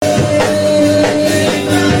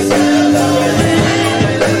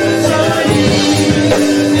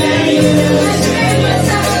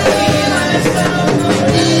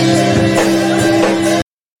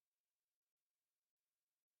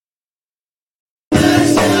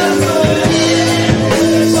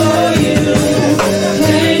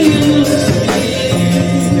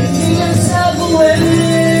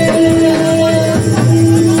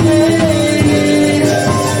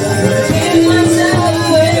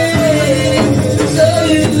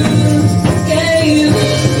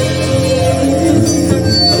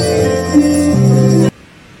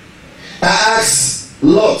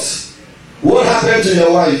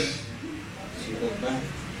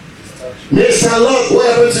Praise the Lord. What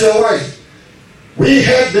happened to your wife? We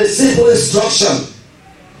had the simple instruction.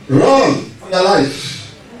 Run for your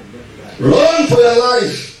life. Run for your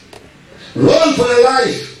life. Run for your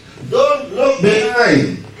life. Don't look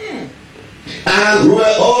behind. And we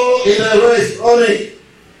were all in a race running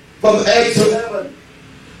from earth to heaven.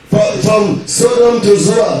 From Sodom to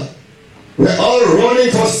Zoar. We're all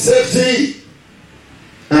running for safety.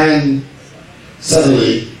 And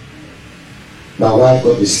suddenly, my wife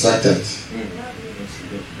got distracted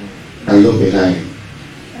and looked behind.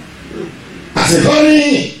 I said,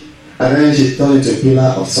 honey! And then she turned into a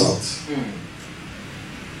pillar of salt.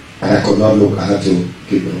 And I could not look. I had to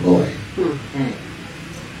keep on going.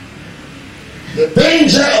 The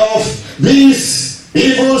danger of these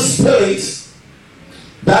evil spirits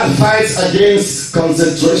that fights against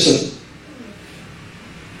concentration.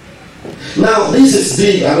 Now, this is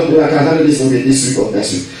big. I don't know. I can handle this maybe this week or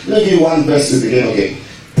next week. Let me give you one verse to begin. Okay.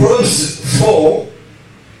 Proverbs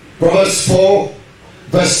 4,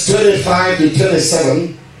 verse 25 to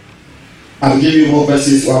 27. I'll give you more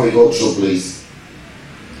verses while we go through, please.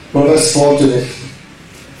 Proverbs 4,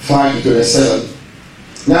 25 to 27.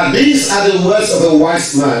 Now, these are the words of a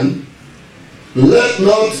wise man. Let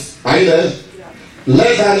not either.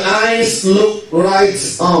 Let thine eyes look right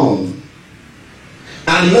on,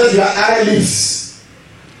 and let your eyelids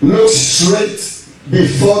look straight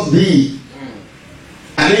before thee.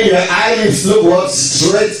 And in your eyelids look what?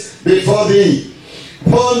 Straight before thee.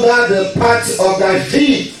 Ponder the path of thy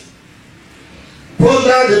feet.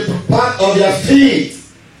 Ponder the path of your feet.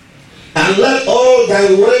 And let all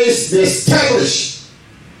thy ways be established.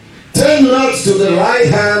 Turn not to the right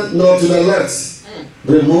hand nor to the left.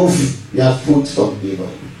 Remove your foot from evil.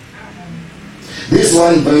 This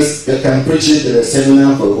one verse, you can preach it in a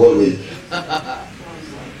seminar for the whole week.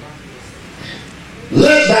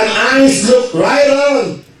 Let thine eyes look right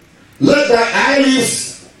on. Let thy eyelids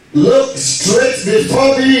look straight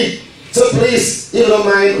before thee. So please, if you don't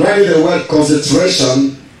mind writing the word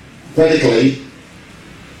concentration vertically.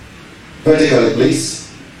 Vertically, please.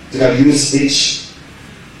 You can use each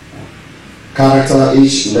character,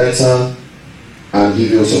 each letter, and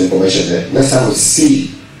give you some information there. Let's start with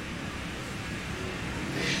C.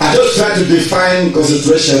 I just try to define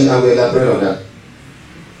concentration and we'll elaborate on that.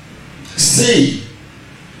 C.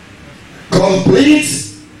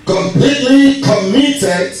 Completely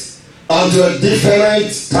committed unto a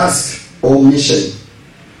different task or mission.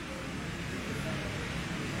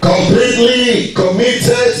 Completely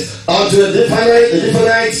committed unto a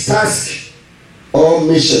different task or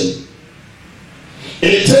mission.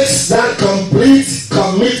 It takes that complete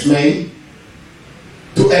commitment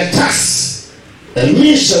to a task, a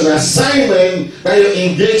mission, assignment that you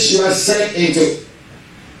engage yourself into.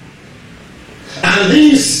 And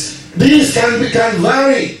these can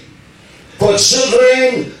vary for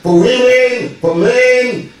children, for women, for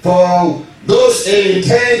men, for those in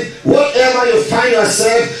intent. Whatever you find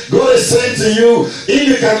yourself, God is saying to you, if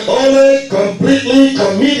you can only completely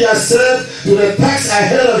commit yourself to the task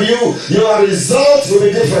ahead of you, your results will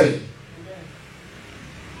be different.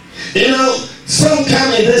 You know, some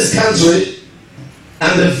come in this country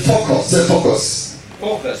and they focus.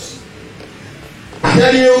 I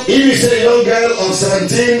tell you, if you say a young girl of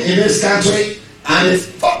 17 in this country and is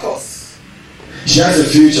focused, she has a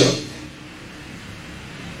future.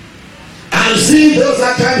 And see those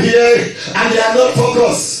that come here and they are not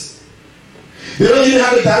focused. They don't even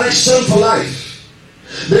have a direction for life.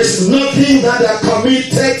 There's nothing that they are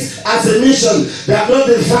committed as a mission. They have not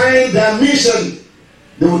defined their mission.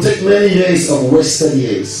 They will take many years of wasted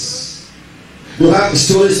years. You have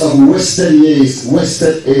stories of wasted years,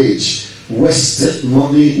 wasted age, wasted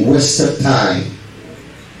money, wasted time.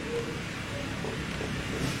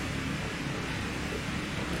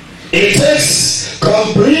 It takes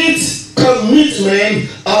complete commitment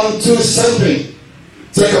unto something.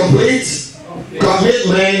 It's a complete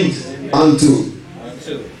commitment unto.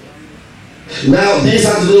 Now, these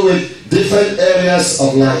have to do with different areas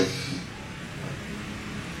of life.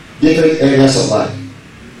 Different areas of life.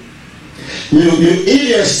 If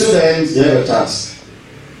you're a student, you have a task.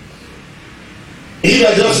 If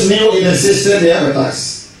you're just new in the system, you have a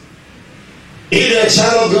task. If you're a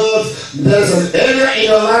child of God, there's an area in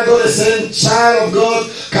your life God is saying, child of God,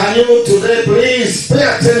 can you today please pay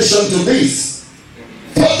attention to this?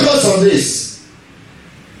 Focus on this.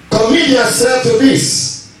 Commit yourself to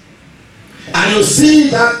this. And you see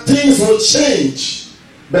that things will change.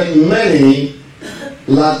 But many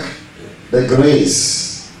lack the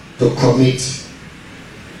grace to commit.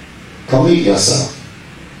 Commit yourself.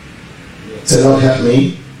 Say, Lord, help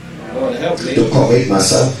me Lord, help me to commit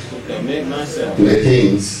myself to to the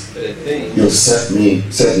things you set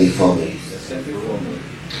before me.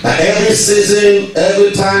 And every season,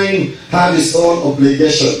 every time have its own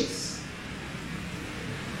obligations.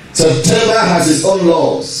 September has its own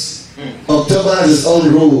laws. October has its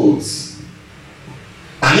own rules.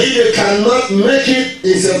 And if you cannot make it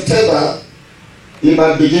in September, you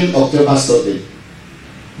might begin October study.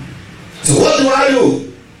 So what do I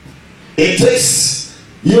do? It takes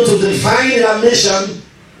you to define your mission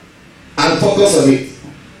and focus on it.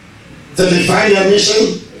 To define your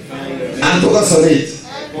mission and focus on it.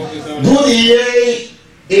 Good year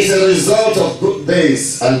is a result of good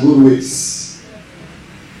days and good weeks.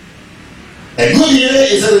 A good year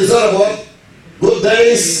is a result of what? Good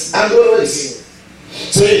days and good weeks.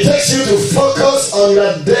 So it takes you to focus on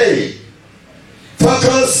your day,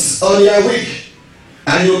 focus on your week,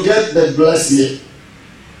 and you get the blessed year.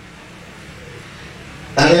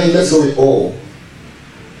 And then let's go with O.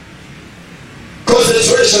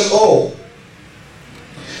 Concentration O.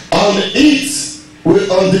 On it with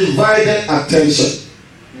undivided attention.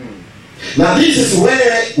 Now this is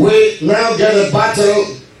where we now get a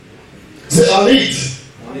battle. Say on it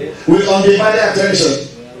with undivided attention.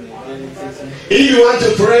 If you want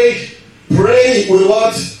to pray, pray with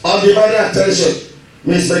what? Undivided attention.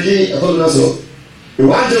 Miss McGee, I told you so. You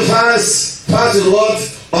want to fast with what?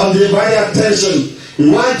 Undivided attention.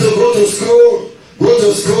 You want to go to school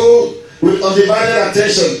with undivided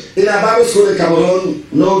attention. In a Bible school in Cameroon,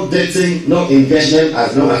 no dating, no engagement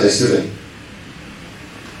as long as a student.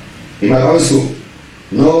 In my Bible school,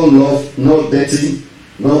 no love, no dating,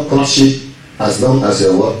 no courtship as long as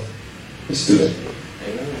you're what? A student.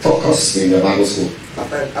 Focus in your Bible school.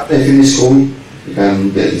 After you finish school, you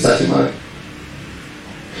can start to marry.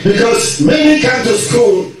 Because many come to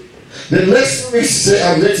school, the next week say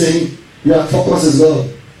I'm dating, your focus is gone.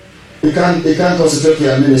 You can't concentrate on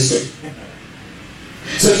your ministry.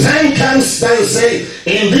 So time comes that you say,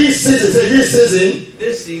 in this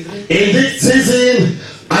season,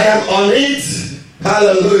 I am on it.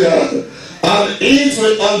 Hallelujah. On it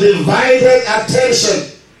with undivided attention.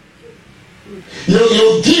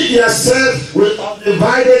 You give yourself with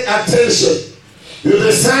undivided attention. You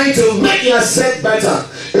decide to make yourself better.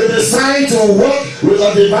 You decide to work with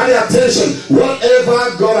undivided attention.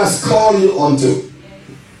 Whatever God has called you onto,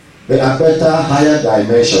 there are better, higher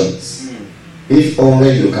dimensions. If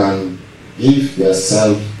only you can give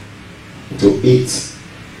yourself to it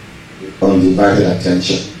undivided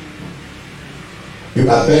attention. We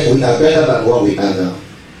are better than what we are now.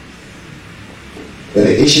 But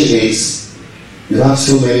the issue is, you have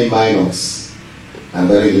so many minors and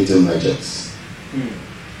very little majors.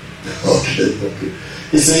 Okay.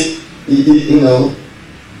 You see, you know,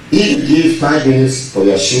 if you give 5 minutes for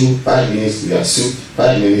your shoe, 5 minutes for your suit,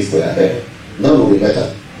 5 minutes for your hair, none will be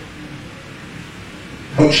better.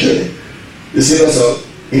 Okay. You see, also,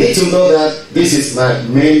 you need to know that this is my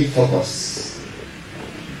main focus.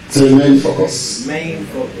 So main focus.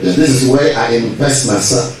 Yes, this is where I invest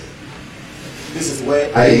myself. This is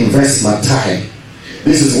where I invest my time.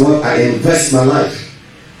 This is where I invest my life.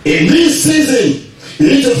 In this season, you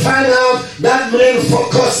need to find out that main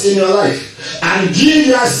focus in your life and give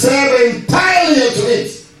yourself entirely into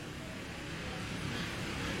it.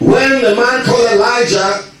 When the man called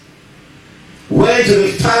Elijah went to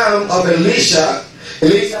the farm of Elisha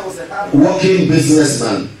was a hard-working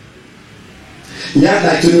businessman. He had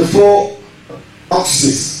like 24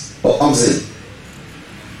 oxen,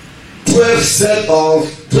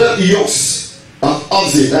 12 yokes of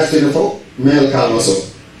oxen. That's 24 male cow also.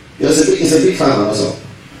 It's a big farmer also.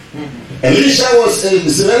 Elisha was a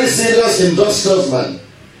very serious industrious man.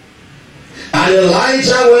 And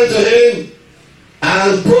Elijah went to him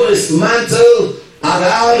and put his mantle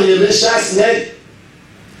around Elisha's neck.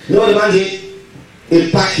 You know what the man did?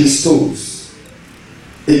 He packed his tools.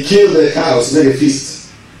 He killed the cows, made a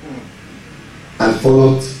feast, and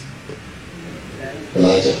followed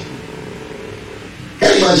Elijah.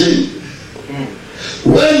 Can you imagine?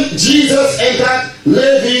 When Jesus entered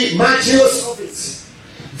Levi Matthew's office,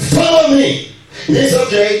 follow me. It's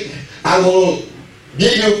okay. I will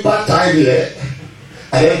give you part-time here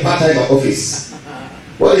and then part-time at office.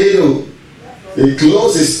 What did he do? He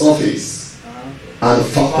closed his office and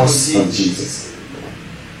focused on Jesus.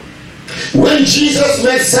 When Jesus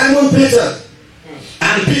met Simon Peter,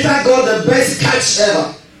 and Peter got the best catch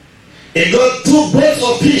ever, he got 2 boats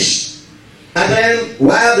of fish. And then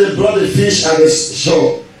while they brought the fish at the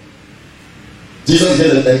shore, Jesus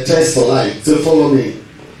gave a test for life. So follow me.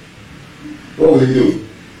 What will he do?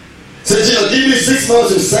 Say, Jesus, give me 6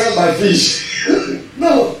 months to sell my fish.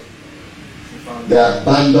 No. They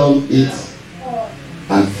abandoned it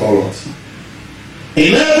and followed.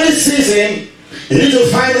 In every season, you need to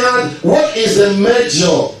find out what is the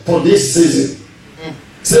measure for this season.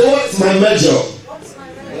 Say, what's my measure?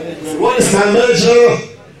 What is my measure?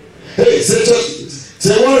 Hey,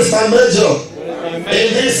 say what is my measure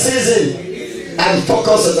in this season? And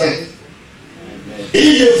focus on that.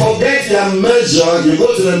 If you forget your measure, you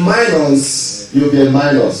go to the minus, you'll be a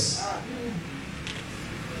minus.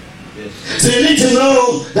 So you need to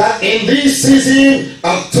know that in this season,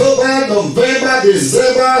 October, November,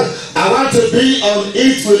 December, I want to be on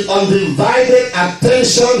it with undivided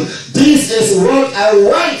attention. This is what I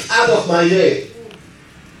want out of my year.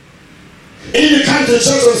 If you come to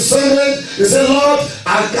church on Sunday, you say, Lord,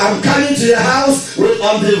 I'm coming to your house with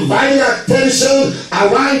undivided attention. I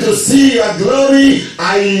want to see your glory.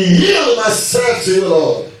 I yield myself to you,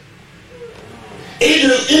 Lord.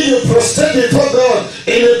 If you prostrate before God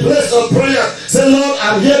in a place of prayer, say, Lord,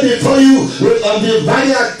 I'm here before you with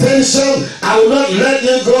undivided attention. I will not let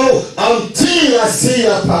you go until I see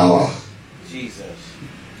your power. Jesus.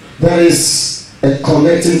 There is a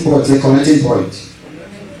connecting point.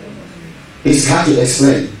 It's hard to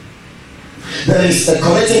explain. There is a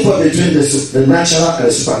connecting point between the natural and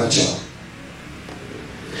the supernatural.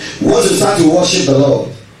 Once you start to worship the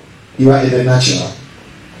Lord, you are in the natural.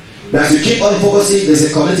 But as you keep on focusing, there's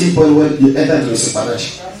a connecting point when you enter into the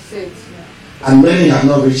supernatural. That's it. Yeah. And many have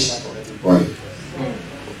not reached that connecting point.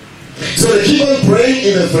 So they keep on praying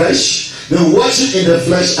in the flesh, they worship in the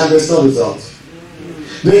flesh, and there's no result.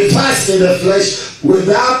 They fast in the flesh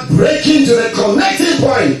without breaking to the connecting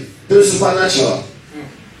point to the supernatural.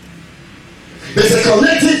 There's a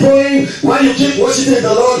connecting point when you keep worshiping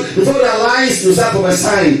the Lord. Before you realize, you start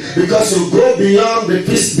prophesying, because you go beyond the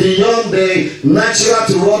natural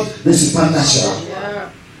toward the supernatural. Yeah.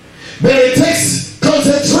 But it takes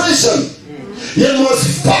concentration. You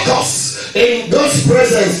must focus in God's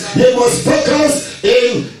presence. You must focus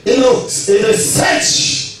in the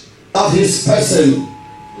search of His person.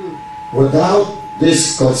 Without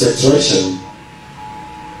this concentration,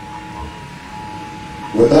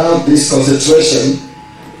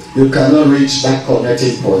 you cannot reach that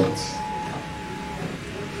connecting point.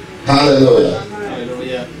 Hallelujah.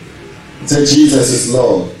 Hallelujah. Say, Jesus is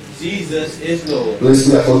Lord. Jesus is Lord. Please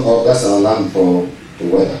put your phone off. That's our lamp for the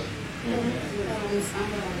weather.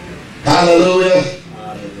 Hallelujah.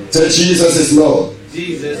 Say, Jesus is Lord.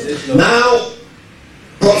 Jesus is Lord. Now,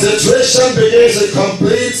 concentration begins with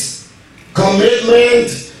complete commitment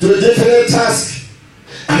to a definite task.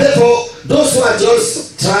 And therefore, those who are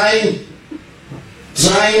just trying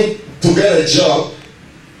to get a job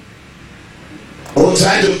or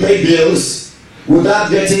trying to pay bills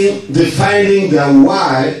without defining their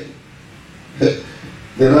why,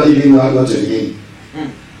 they're not even know how to begin.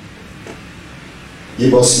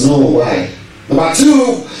 You must know why. Number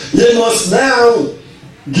two, you must now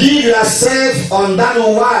give yourself on that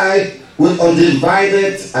why with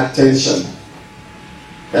undivided attention.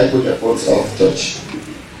 Let's put your phones off, church.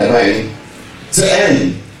 Amen. Say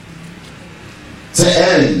end. Say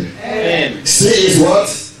end. End. C is what?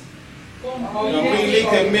 Completely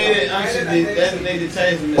committed unto the designated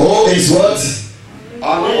task. O is what?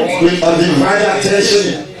 With undivided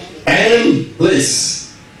attention. And please.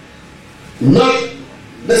 Not,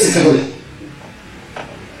 listen carefully.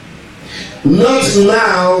 Not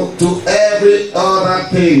now to every other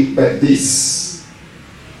thing but this.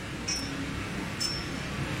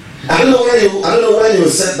 I don't know when you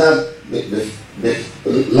said that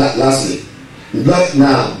lastly. Not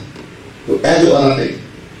now to every other thing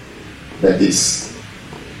but this.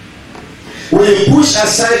 When you push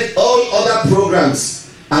aside all other programs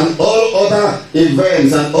and all other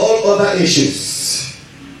events and all other issues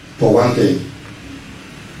for one thing.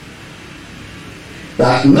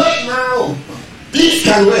 That not now, this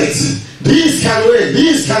can wait, this can wait,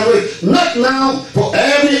 this can wait. Not now for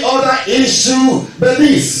every other issue but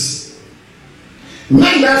this.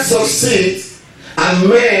 Men that succeed are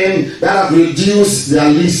men that have reduced their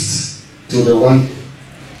list to the one.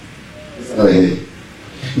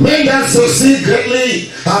 Men that succeed greatly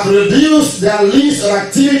have reduced their list of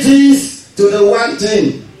activities to the one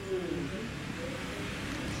thing.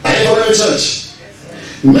 Are you following, church?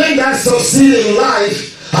 Men that succeed in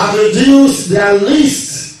life have reduced their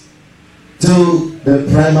list to the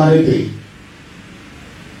primary thing.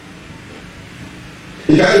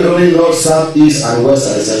 You can't only north, south, east, and west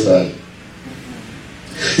at the same time.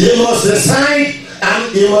 You must decide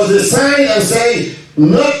and say,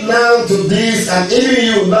 not now to this, and even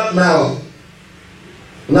you, not now.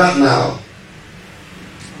 Not now.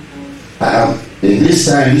 In this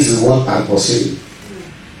time, this is what I'm pursuing.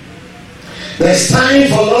 There's time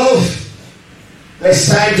for love. There's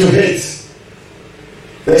time to hate.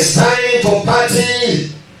 There's time for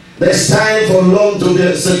party. There's time for long to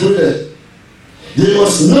be secluded. You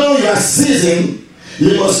must know your season.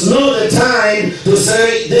 You must know the time to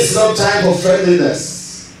say, this is not time for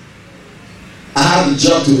friendliness. I have a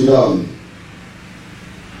job to be done.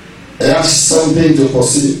 I have something to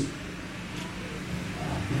pursue.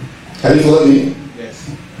 Can you follow me? Yes.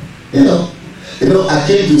 You know, I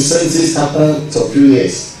came to senses after some few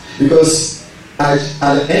years. Because at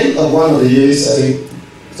the end of one of the years, I think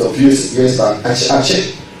some few years back, I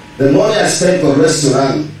checked. The money I spent for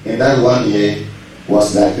restaurant in that 1 year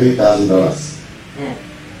was like $3,000.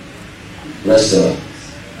 Restaurant.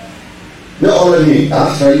 Not only me,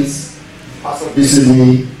 our friends also visit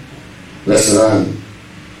me, restaurant.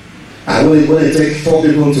 And when they take 4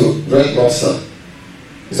 people to Red Lobster,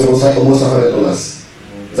 it's almost $100. Is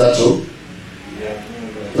that true? Yeah.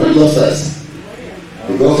 Red Lobsters.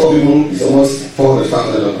 You go 4 people, it's almost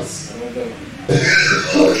 $400.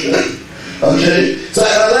 Okay. So I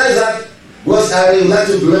realized that what I would like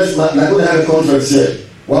to bless, like we're going to have a conference here,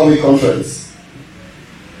 1 week conference.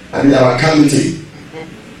 I mean our committee.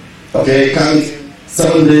 Okay, committee,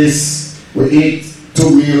 7 days, we eat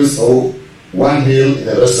 2 meals or 1 meal in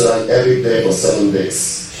a restaurant every day for 7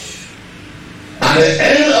 days. At the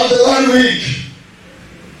end of the 1 week,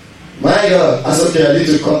 my God, I said, okay, I need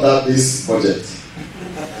to cut out this budget.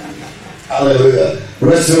 Hallelujah.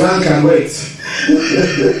 Restaurant can wait.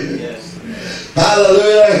 Yes.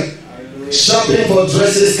 Hallelujah. Shopping for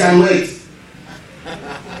dresses can wait.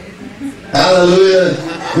 Hallelujah.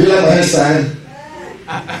 You like my hairstyle?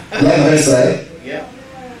 You like my hairstyle? Yeah.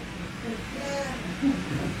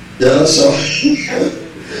 You're not sure?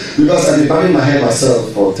 Because I've been buying my hair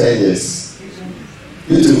myself for 10 years.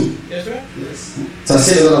 You too? Yes, sir. Yes. So I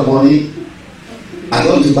save a lot of money. I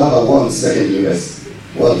go to barber once, like in the US.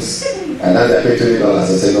 Once. And then I pay $20. I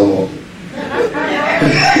say no more.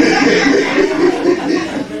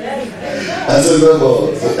 I said no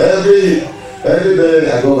more. So every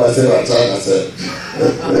day I go myself and try myself.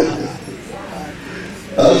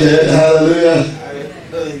 Okay, hallelujah.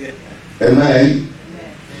 Amen.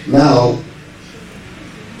 Now,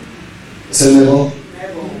 say neighbor,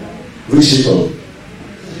 rich people.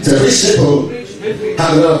 The rich people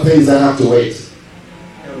have a lot of things that have to wait.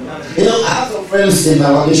 You know, I have some friends in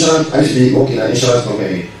my insurance. I used to be working at an insurance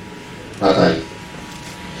company that time.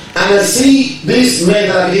 And I see these men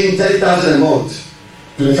that are getting 30,000 a month,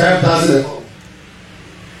 25,000 a month.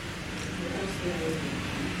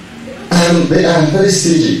 And they are very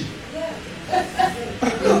stingy.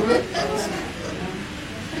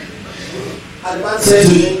 And the man said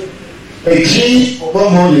to me, a key for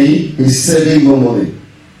more money is saving more money.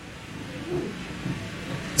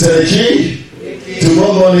 So the key to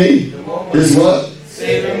more money is what?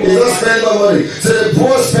 Saving You don't spend more money. So the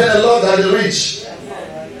poor spend a lot than the rich.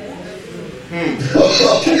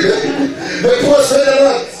 The poor spend a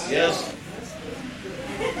lot. Yes.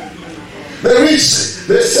 The rich,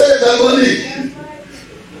 they save their money.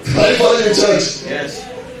 Are you following the church? Yes.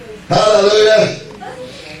 Hallelujah.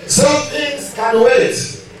 Some things can wait.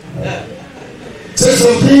 Say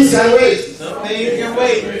some things can wait. Some things can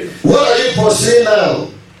wait. What are you pursuing now?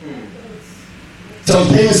 Some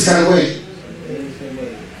things can wait.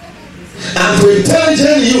 And for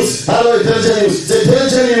intelligent youth, hello intelligent youth, say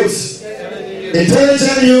intelligent youth.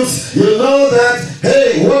 Intelligent youth, you know that,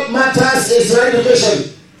 hey, what matters is your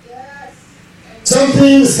education. Some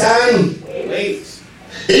things can Wait.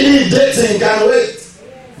 even dating can wait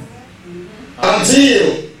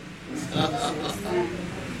until.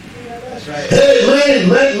 That's right. Hey,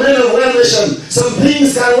 men of one nation, some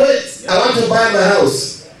things can wait. I want to buy my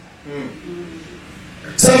house.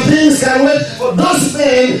 Some things can wait. For those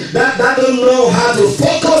men that don't know how to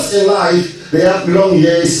focus in life, they have long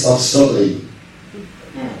years of struggling.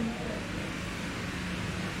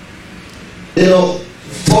 You know,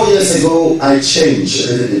 4 years ago, I changed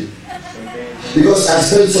a little bit. Because I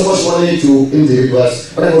spent so much money to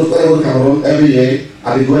individuals. When I go to Cameroon every year,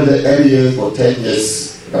 I've been going there every year for 10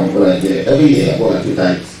 years. I'm going there. Every year I go like 2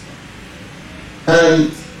 times.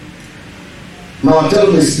 And my hotel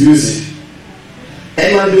room is busy.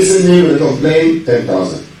 Anyone visit me with a complaint,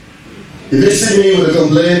 10,000. If you visit me with a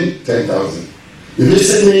complaint, 10,000. If you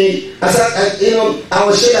visit me, I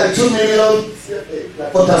will share like $2 million,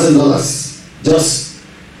 $4,000. Just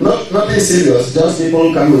nothing serious. Just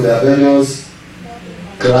people come with their various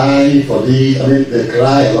cry for the. They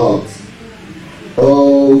cry a lot.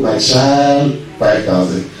 Oh, my child,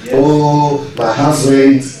 5,000. Yes. Oh, my house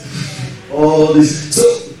rent. Oh, this. So,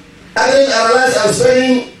 and then I realized I'm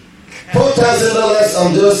spending $4,000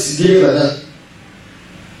 on just giving like that.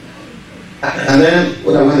 And then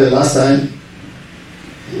when I went the last time,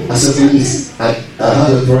 I said, please, I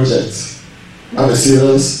have a project. I'm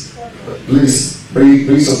serious. Please,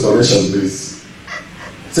 bring some donation, please.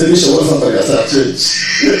 I said, Bishop, what's up? I said, church.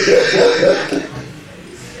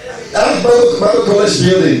 I have Bible college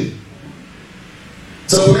building.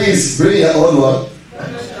 So please, bring your own one.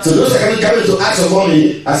 So those are coming to ask for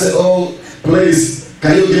money. I said, oh, please,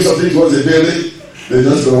 can you give something towards the building? They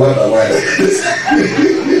just go one by one.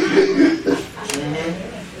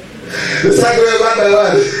 They start going one by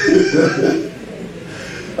one.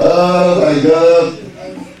 Oh my God.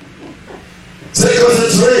 So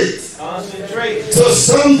concentrate. Concentrate. So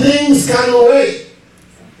some things can wait.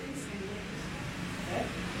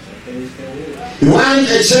 You want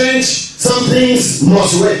a change, some things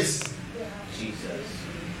must wait.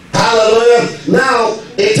 Hallelujah. Now,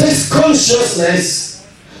 it takes consciousness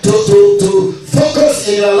to focus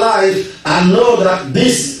in your life and know that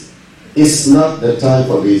this is not the time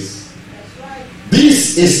for this.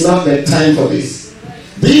 This is not the time for this.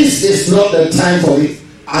 This is not the time for it.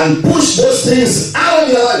 And push those things out of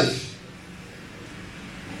your life.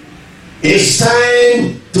 It's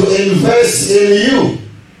time to invest in you.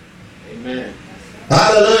 Amen.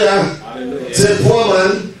 Hallelujah. Hallelujah. Say, poor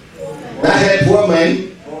man, that had poor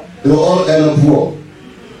men. They were all end up poor.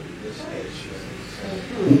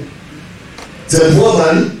 Say, poor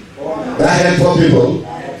man, that had poor people,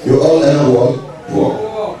 you all end up what? Poor.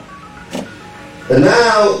 And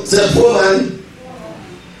now, say, poor man,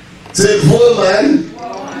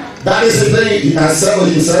 that is the thing he has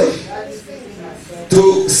served himself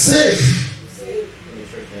to save.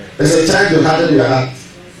 There's a time to harden your heart.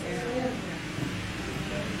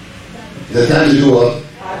 There's a time to do what?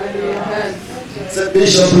 I said,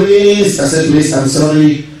 Bishop, please. I said, please, I'm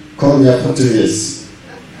sorry. Call me up for 2 years.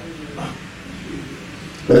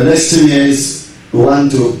 For the next 2 years, we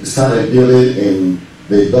want to start a building in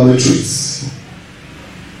the dormitories.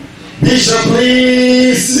 Bishop,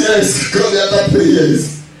 please. Yes, call me up for 3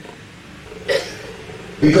 years.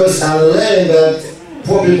 Because I learned that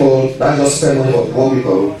poor people, that just spend money for poor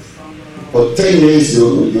people. For 10 years,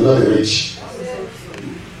 you'll not be rich.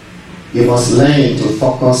 You must learn to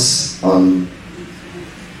focus on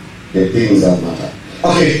the things that matter.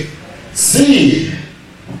 Okay. C.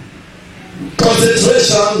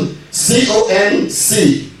 Concentration.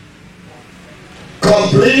 C-O-N-C.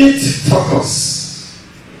 Complete focus.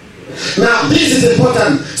 Now, this is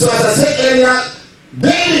important. So, as I said earlier,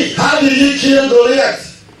 David, how did he kill Goliath?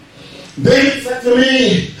 David said to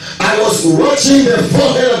me, I was watching the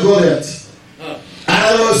forehead of Goliath. And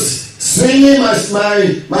I was swinging my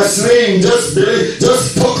swing, just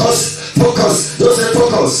focus, just say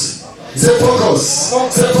focus. Say focus.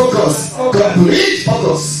 Say focus. Complete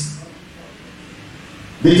focus.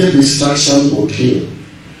 Little distraction will kill.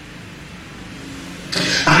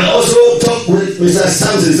 And also talk with Mr.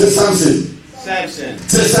 Samson. Say Samson. Samson.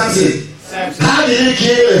 Say Samson. Samson. How did he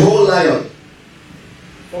kill a whole lion?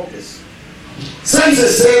 Focus. Samson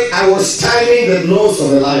said, I was timing the nose of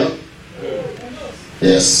the lion.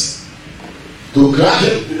 Yes. To grab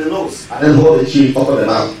him to the nose and then hold the key up on the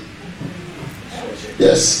mouth.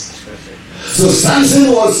 Yes. So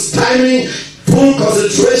Samson was timing, full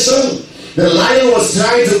concentration. The lion was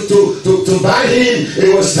trying to bite him.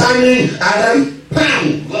 It was timing, and then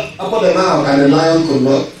bam, up on the mouth, and the lion could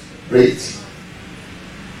not breathe.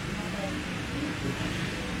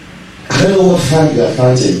 I don't know what fight you are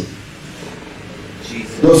fighting.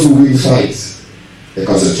 Those who win fights, they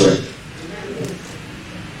concentrate.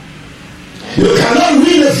 You cannot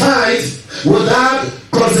win a fight without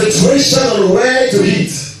concentration on where to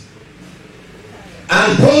hit.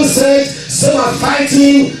 And Paul said, some are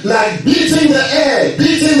fighting like beating the air.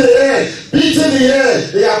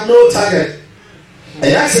 They have no target.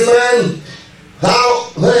 I asked a man,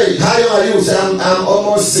 how young are you? Say, I'm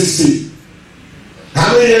almost 60.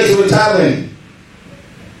 How many years to retirement?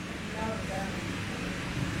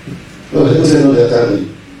 No, they don't say no retirement.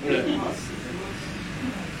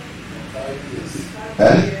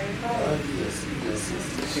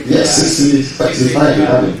 Yes, 60, 65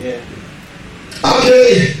 retirement.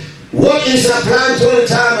 Okay, what is your plan to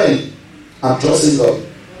retirement? I'm trusting God.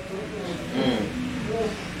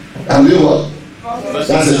 And you what?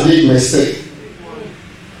 That's a big mistake.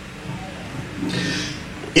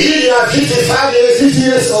 If you are 55 years, 50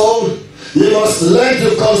 years old, you must learn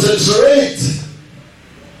to concentrate.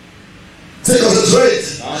 Say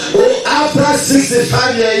concentrate. Oh, after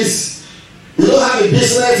 65 years, you don't have a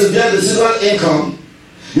business to get residual income.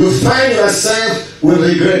 You find yourself with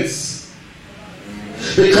regrets.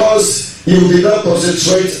 Because you did not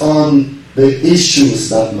concentrate on the issues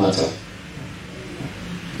that matter.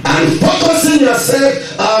 And focusing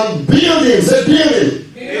yourself on building, say building.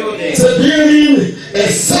 So building a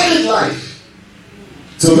solid life.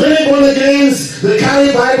 So many born agains, they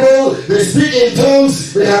carry Bible, they speak in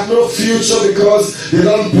tongues, they have no future because they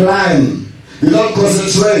don't plan, they don't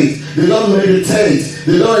concentrate, they don't meditate,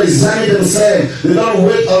 they don't examine themselves, they don't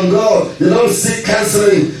wait on God, they don't seek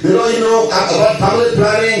counseling, they don't know about family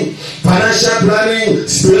planning, financial planning,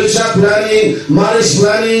 spiritual planning, marriage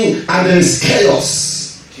planning, and there is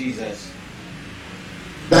chaos. Jesus.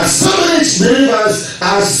 That so many believers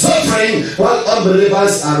are suffering while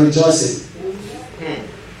unbelievers are rejoicing.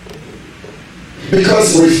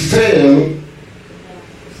 Because we fail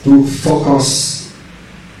to focus,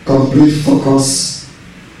 complete focus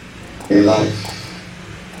in life.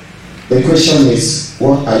 The question is,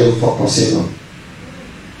 what are you focusing on?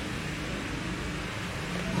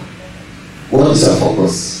 What is your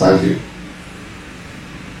focus? Thank you.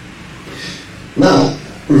 Now,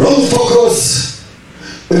 wrong focus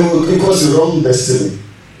equals wrong destiny.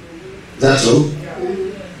 Is that true?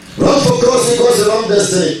 Wrong focus equals wrong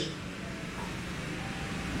destiny.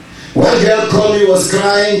 One girl called me, was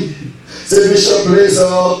crying, said, Bishop, please,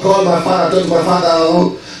 call my father, talk to my father.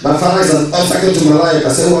 Oh, my father is an obstacle to my life. I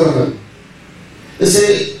said, what happened? He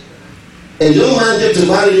said, a young man came to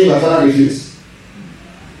marry me, my father refused.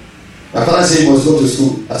 My father said he must go to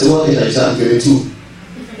school. I said, what age are you? I'm 22.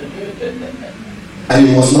 And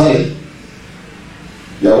you must marry.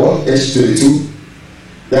 You are what? Age 22.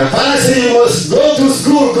 Their father said you must go to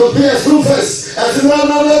school, go pay a school first. I said,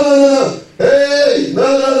 no. Hey, no.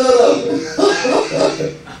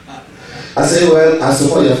 I say, well, I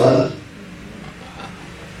support your father.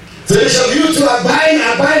 So Bishop, you two are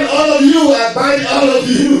buying all of you. I bind all of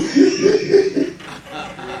you.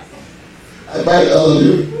 I bind all of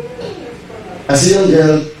you. I say, young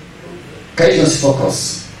girl, can you just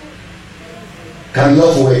focus? Can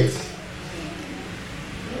love wait?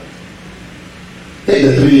 Take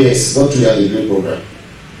the 3 years, go to your degree program.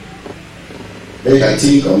 They can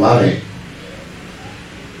think of marrying.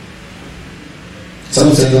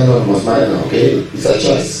 Some say, no, must marry now. Okay, it's a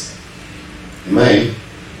choice. Mine.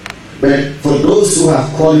 But for those who have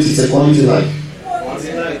quality, it's a quality life.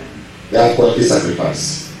 Quality life. They have quality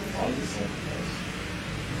sacrifice.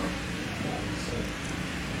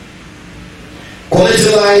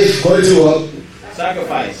 Quality life, quality what?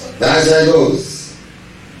 Sacrifice. That's how it goes.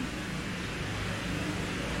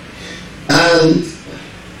 And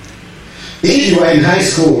if you are in high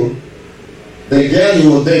school, the girl you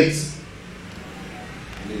will date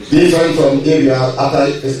different from if you are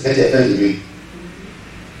after getting a first degree.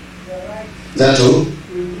 Is that true?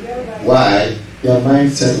 Why? Your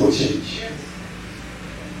mindset will change.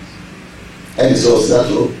 And so is that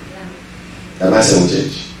true? Your mindset will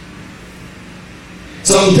change.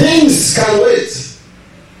 Some things can wait.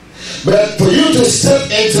 But for you to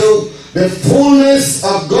step into the fullness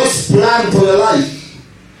of God's plan for your life,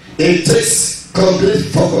 it takes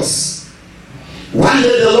complete focus. One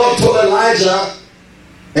day the Lord told Elijah,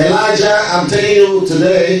 I'm telling you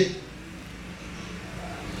today,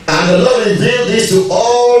 and the Lord revealed this to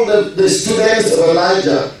all the students of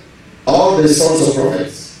Elijah, all the sons of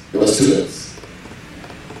prophets. They were students.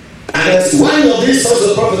 And there's one of these sons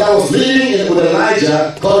of prophets that was living with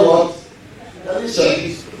Elijah called what?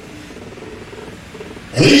 Elisha.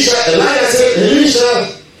 Elijah said,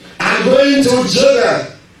 Elisha, I'm going to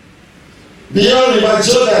Jordan, beyond River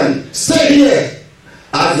Jordan. Stay here.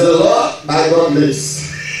 As the Lord my God lives.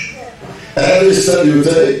 Every step you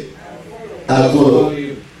take, I follow.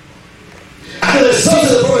 And the sons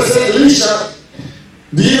of the prophet said, Elisha,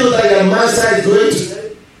 do you know that your master is going to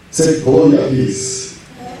say, hold your peace.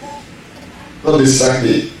 Don't distract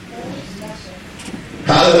me.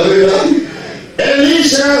 Hallelujah.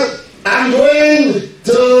 Elisha, I'm going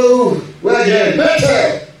to where again?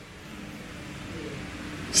 Bethel.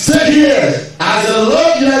 Stay here. As the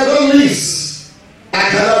Lord your God lives, I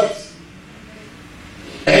cannot.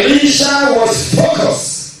 Elisha was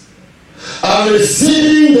focused on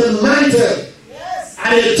receiving the mantle. Yes.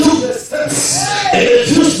 And he took the steps. Yes. And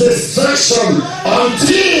he used destruction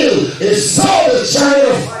until he saw the chariot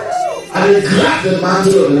of fire. And he grabbed the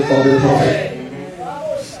mantle of the prophet.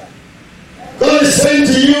 God is saying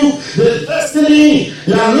to you, the destiny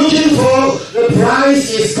you are looking for, the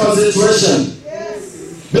price is concentration.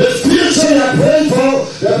 Yes. The future you are praying for,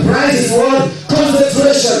 the price is what?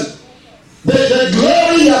 Concentration. The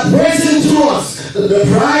glory you are praising towards, the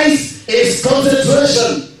price is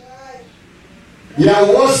concentration. Your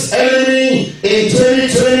worst enemy in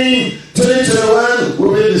 2020, 2021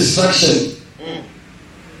 will be distraction.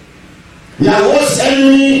 Your worst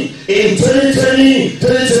enemy in 2020,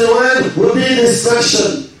 2021 will be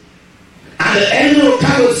distraction. And the enemy will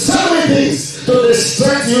come with so many things to distract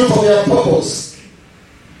distract you from your purpose.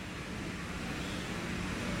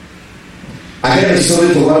 I heard a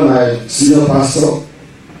story from one of my senior pastor.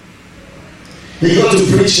 He got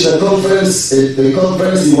to preach in a conference. The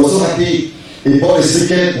conference, he was so happy. He bought his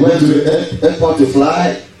ticket, went to the airport to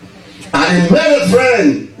fly. And he met a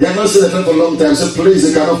friend. They have not seen a friend for a long time. So please,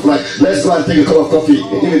 you cannot fly. Let's go and take a cup of coffee.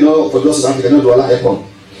 Even though for those in Africa, they know Douala Airport.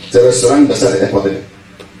 It's a restaurant beside the airport there.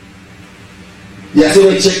 Yeah, so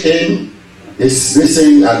we check in. He's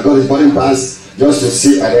missing. I got his boarding pass just to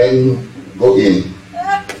see and then go in.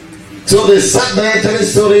 So they sat there telling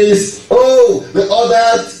stories. Oh, they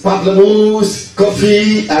ordered pamplemousse,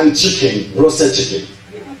 coffee, and chicken, roasted chicken.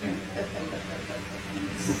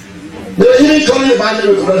 They were even calling the band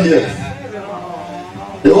name, we could not hear.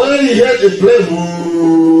 They already heard the play.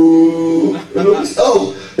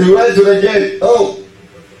 Oh, he went to the gate. Oh,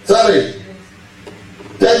 sorry.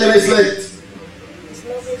 10 minutes late.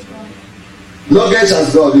 Luggage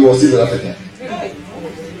has gone. He was still in Africa.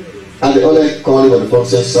 And the other called him on the phone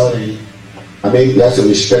said, sorry. I mean, you have to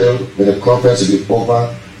reschedule, but the conference will be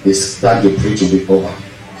over. His time to preach will be over.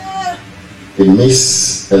 He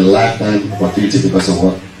missed a lifetime opportunity because of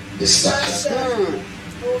what? Distraction.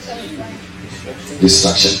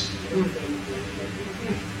 Distraction.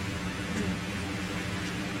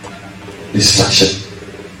 Distraction.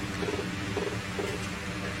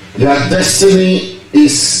 Your destiny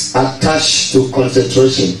is attached to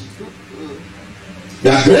concentration.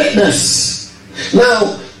 Your greatness.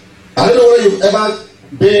 Now, I don't know whether you've ever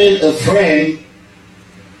been a friend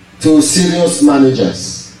to serious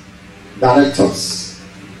managers, directors,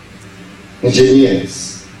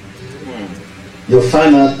 engineers. You'll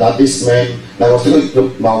find out that this man, like I was talking to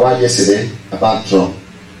my wife yesterday about Trump,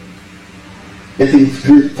 getting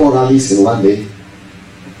 3-4 rallies in one day.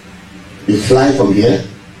 He fly from here.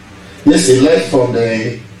 Yes, he left from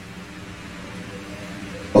the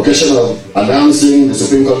occasion of announcing the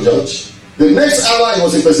Supreme Court judge. The next hour he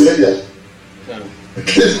was in Pennsylvania.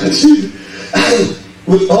 And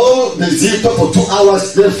with all the zeal talk for 2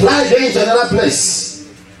 hours, they fly again to another place.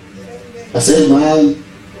 I said, man,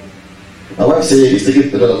 my wife said he's taking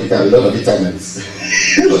a lot of vitamins.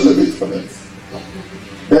 A lot of vitamins.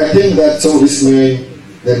 But I think that some of these men,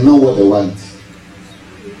 they know what they want.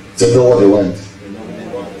 They know what they want.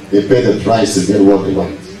 They pay the price to get what they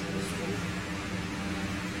want.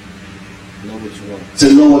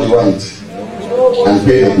 They know what they want. And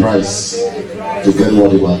pay the price to get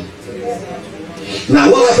what you want. Now,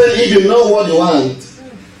 what happens if you know what you want?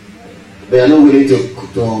 They are not willing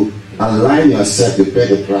to align yourself to pay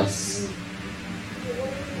the price.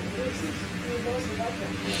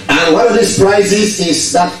 And one of these prices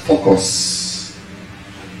is that focus.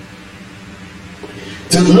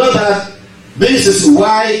 To know that this is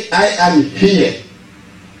why I am here.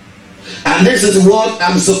 And this is what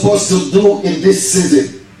I'm supposed to do in this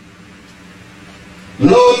season.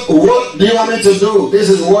 Lord, what do you want me to do? This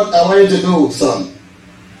is what I want you to do, son.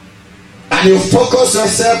 And you focus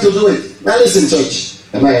yourself to do it. Now listen, church.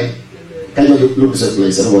 Amen. Can you look this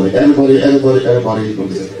place? Everybody look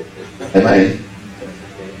this. Amen.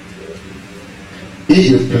 If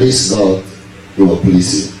you please God, He will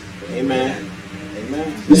please you. Amen.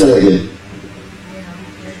 Amen. Listen again.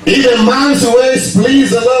 If a man's ways please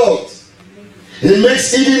the Lord, He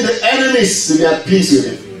makes even the enemies to be at peace with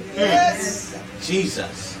Him. Yes.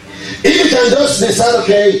 Jesus. If you can just decide,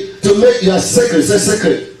 okay, to make your secret, say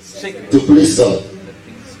secret, to please God,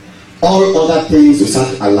 all other things will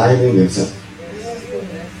start aligning themselves.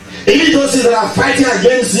 If you don't see that are fighting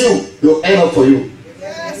against you, they'll end up for you.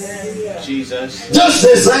 Jesus. Just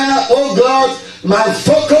desire, oh God, my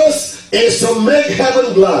focus is to make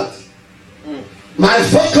heaven glad. My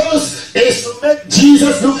focus is to make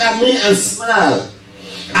Jesus look at me and smile.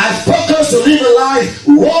 I focus to live a life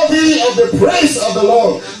worthy of the praise of the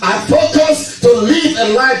Lord. I focus to live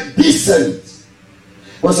a life decent.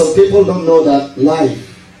 But some people don't know that life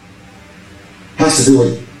has to do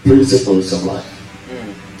with principles of life.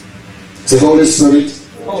 It's the Holy Spirit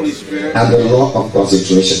and the law of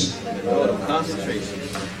concentration.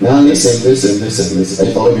 Now listen. Are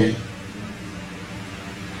you following me?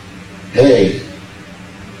 Hey,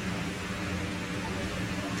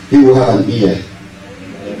 he will have an ear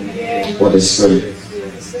for the Spirit.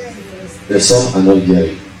 There's some are not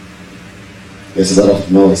hearing. There's a lot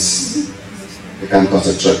of noise. They can't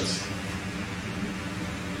concentrate.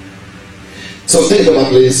 So think about,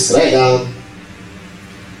 please, write down.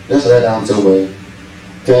 Just write down somewhere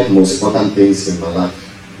 10 most important things in my life.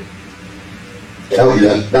 That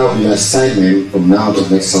will be your assignment from now to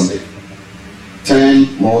next Sunday.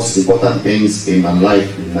 10 most important things in my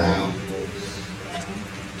life now.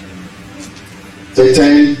 Say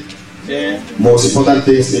 10 10 most important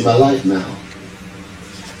things in my life now.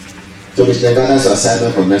 So Mr. Ghana's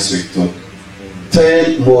assignment for next week too.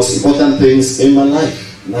 10 most important things in my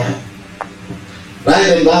life now. Write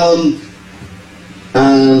them down.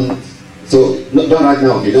 And so not right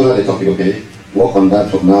now, okay, don't write the topic, okay? Work on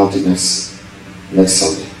that from now to next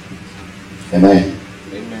Sunday. Amen.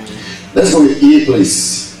 Amen. Let's go with E,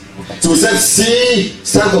 please. So we said C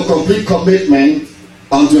stands for complete commitment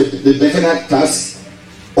onto the definite task.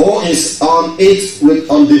 O is on it with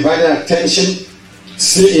undivided attention.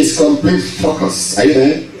 C is complete focus. Are you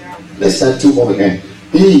there? Yeah. Let's start 2 more again.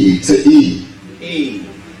 E, say E. E.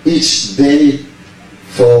 Each day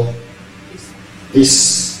for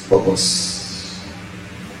this purpose.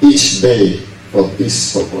 Each day for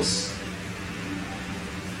this purpose.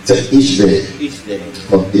 Say each day Each day.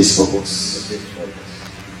 for this purpose. This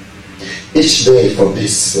focus. Each day for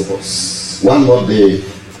this purpose. One more day.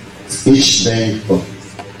 Each day for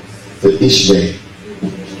each day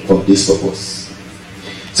for this purpose.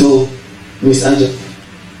 So, Miss Angela,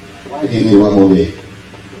 why do you need one more day?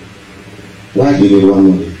 Why do you need one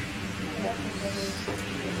more day?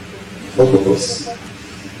 What purpose?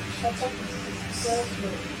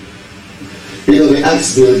 You know, they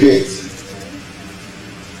asked Bill Gates,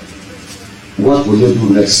 what will you do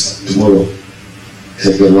next tomorrow? He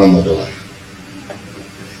said, get $1 more.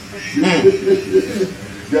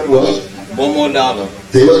 Get what? $1 more.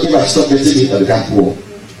 They don't give a stop getting it, but they can't pour.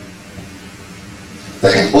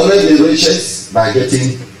 They can only be richest by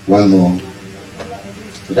getting one more.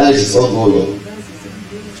 That is his own goal.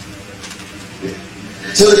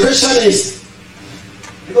 So the question is,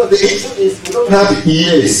 because the issue is we don't have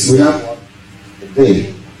years, we have a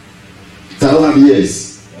day. So I don't have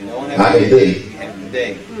years. You don't I have a day. You have the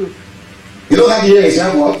day. You don't have years, you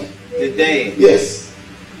have what? The day. Yes.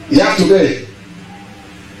 You have today.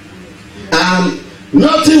 And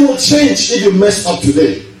nothing will change if you mess up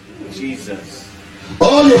today. Jesus.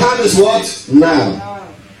 All you have is what? Now.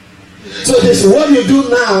 So it is what you do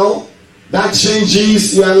now that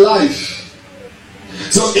changes your life.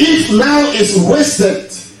 So if now is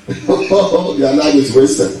wasted, your life is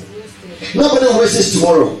wasted. Nobody wastes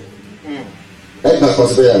tomorrow.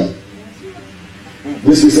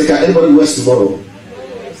 Miss Miseka, anybody waste tomorrow?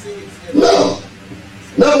 No.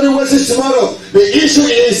 Nobody wastes tomorrow. The issue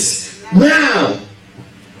is now.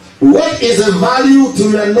 What is the value to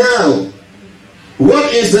your now?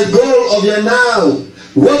 What is the goal of your now?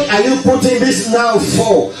 What are you putting this now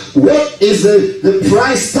for? What is the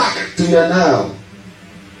price tag to your now?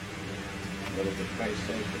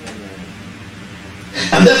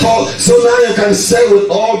 And therefore, so now you can say with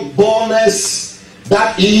all boldness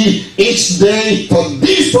that each day for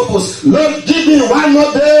this purpose, Lord, give me one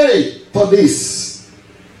more day for this.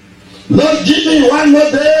 Lord, give me one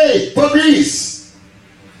more day for this.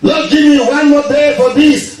 Lord, give me one more day for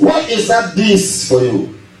this. What is that this for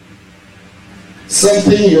you?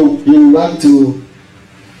 Something you want to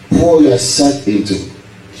pour yourself into.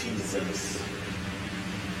 Jesus.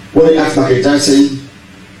 When you ask Michael Jackson,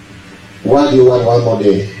 why do you want one more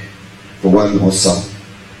day for one more song?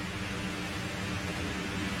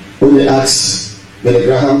 When you ask Billy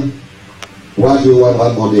Graham, why do you want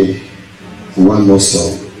one more day for one more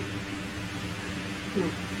song?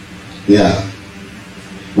 Yeah.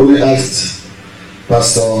 When you asked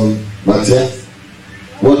Pastor Mattia,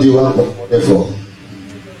 what do you want one more day for?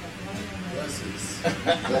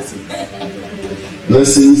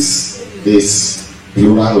 Blessings is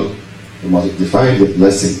plural. You must define the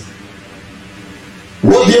blessing.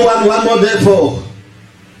 What do you want one more day for?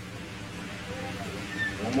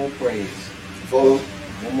 One more praise. For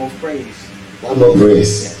One more praise. one more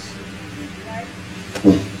praise. Yes.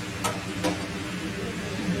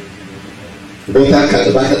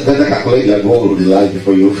 Better calculate your goal in life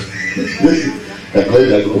before you calculate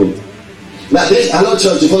your goal. Now this, hello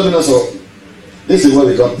church, you follow me now, so this is where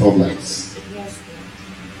we got problems.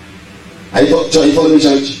 Are you follow me,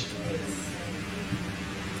 church?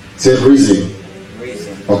 Say reason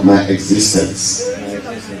Reason. of my existence, My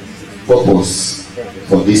existence. purpose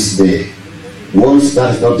for this day. Once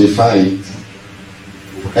that is not defined,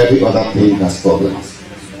 every other thing has problems.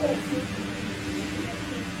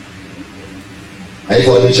 Are you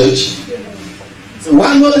following me, church? So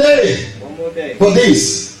one more day One more day. for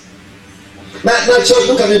this. Now, church,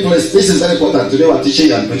 look at me, please. This is very important. Today we're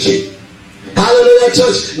teaching and preaching. Hallelujah,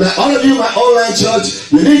 church. Now, all of you, my online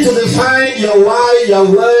church, you need to define your why, your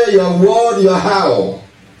where, your what, your how.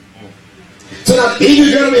 So that if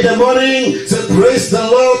you get up in the morning, say, praise the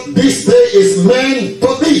Lord, this day is meant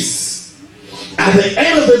for this. At the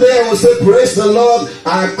end of the day, I will say, praise the Lord,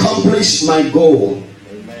 I accomplished my goal.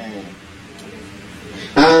 Amen.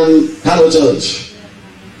 And hello, church.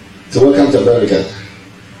 So welcome to America.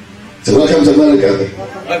 Welcome to America.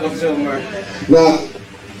 Welcome to America. Now,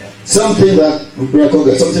 something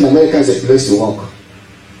America is a place to work.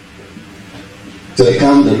 So they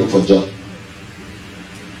come, they look for job.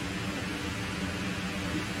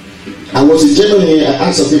 I was in Germany. I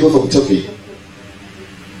asked some people from Turkey,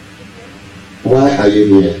 why are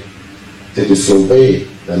you here? To survey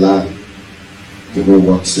the land, to know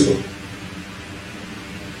what to do.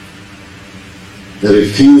 They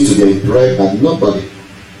refuse to be employed by nobody.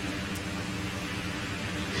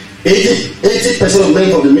 80% of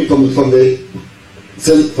men from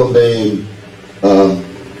the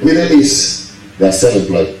Middle East, they are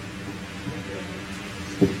self-employed.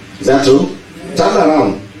 Is that true? Turn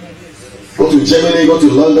around. Go to Germany, go to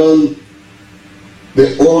London.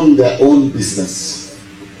 They own their own business.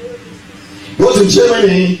 Go to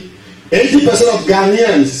Germany, 80% of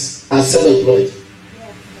Ghanaians are self-employed.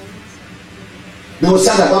 They will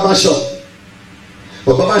start a barber shop.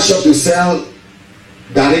 For barber shop, you sell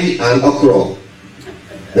gari and okra.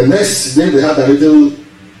 The next day, they have a little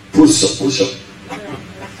push up.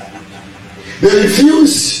 They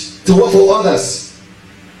refuse to work for others.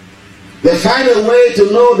 They find a way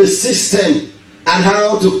to know the system and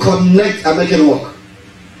how to connect and make it work.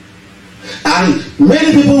 And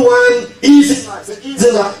many people want easy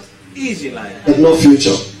life, but no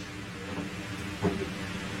future.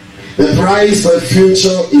 The price for a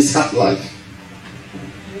future is hard life.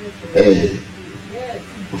 Hey,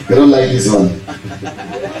 you don't like this one.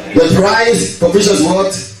 The price for future is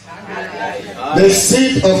what? The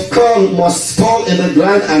seed of corn must fall in the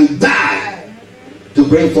ground and die to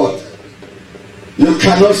bring forth. You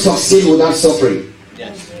cannot succeed without suffering.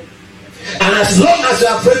 Yes. And as long as you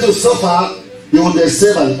are afraid to suffer, you will be a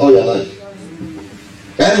servant all your life.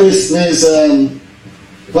 That means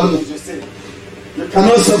you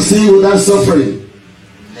cannot succeed without suffering.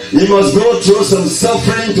 You must go through some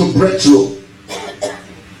suffering to break through.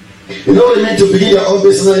 You know what it means to begin your own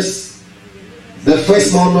business? The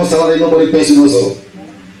first month, no salary, nobody pays you also.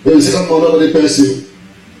 The second month, nobody pays you.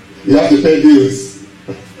 You have to pay bills.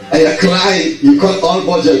 And you cry, you cut all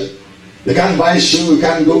budget. You can't buy shoes, you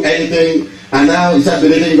can't do anything. And now you start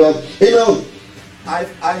believing God. You know, I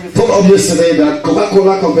told up yesterday that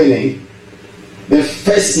Coca-Cola company, the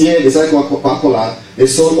first year they started Coca-Cola, they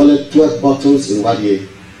sold only 12 bottles in 1 year.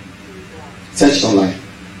 Search online.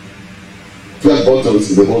 12 bottles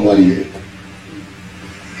in the whole 1 year.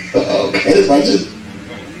 Can you imagine?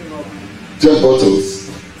 12 bottles.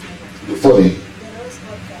 Funny.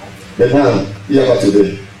 But now, here about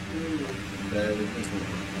today.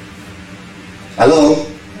 Hello?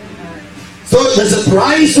 So there's a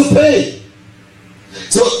price to pay.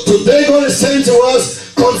 So today God is saying to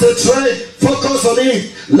us, concentrate, focus on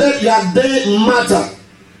it. Let your day matter.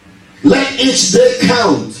 Let each day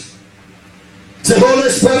count. Say, Holy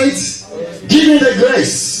Spirit, give me the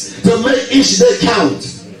grace to make each day count.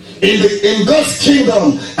 In God's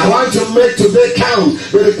kingdom, I want to make today count.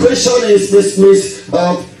 But the question is, Miss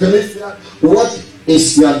Felicia, what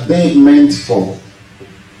is your day meant for?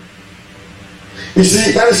 You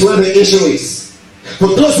see, that is where the issue is. For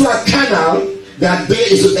those who are carnal, their day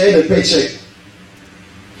is to earn a paycheck.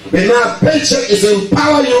 But now, paycheck is to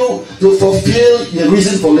empower you to fulfill the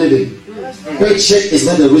reason for living. Paycheck is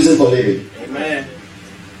not the reason for living. Amen.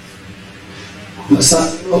 The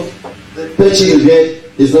paycheck you get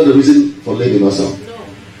is not the reason for living also.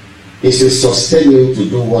 It's to sustain you to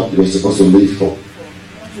do what you're supposed to live for.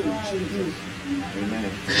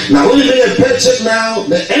 Now, when you get a paycheck now,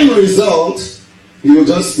 the end result, you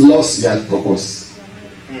just lost your purpose.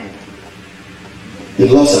 You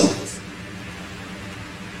lost it.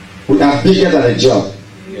 We are bigger than a job.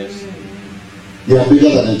 Yes. You are bigger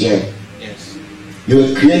than a job. Yes. You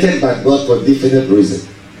were created by God for a definite reason.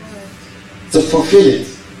 So fulfill it.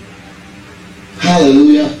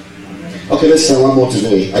 Hallelujah. Okay, let's say one more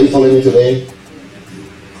today. Are you following me today?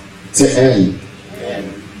 Say N.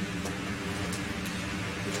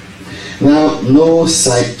 Now, no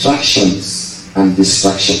sidetractions and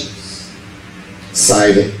distractions.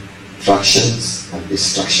 Side tractions and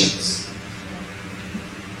distractions.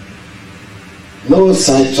 No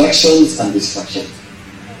sidetractions and distractions.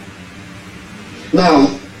 Now,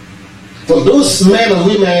 for those men and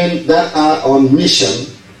women that are on mission,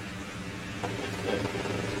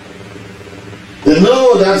 they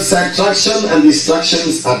know that sidetraction and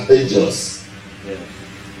distractions are dangerous. Yeah.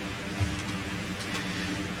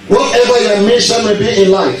 Whatever your mission may be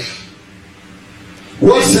in life,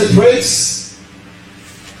 what separates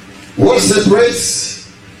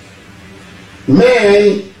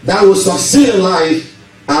men that will succeed in life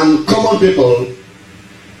and common people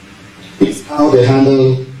It's how they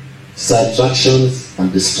handle subtractions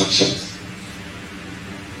and distractions.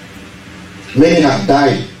 Many have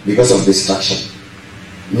died because of distraction.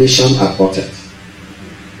 Mission aborted.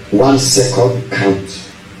 1 second count.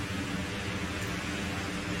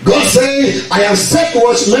 God say, I have set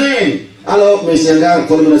watchmen. Hello, Miss Yanga,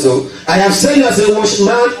 4 minutes old. I have set you as a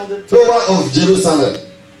watchman on the tower of Jerusalem.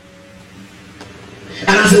 And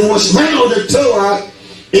as a watchman on the tower,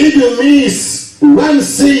 if you miss one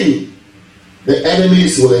sin, the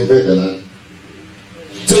enemies will invade the land.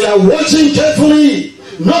 So you are watching carefully.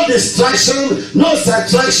 No distraction, no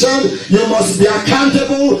subtraction. You must be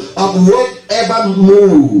accountable of whatever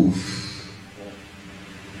move.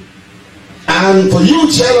 And for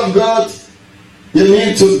you, child of God, you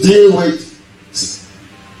need to deal with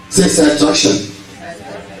subtraction.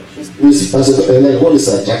 What is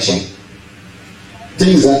subtraction?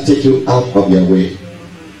 Things that take you out of your way.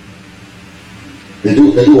 They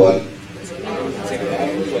do what?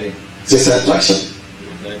 It's subtraction.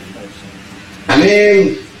 I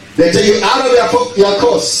mean, they take you out of your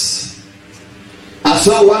course. I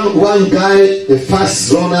saw one guy, the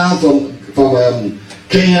fast runner from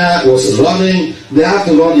Kenya, was running. They have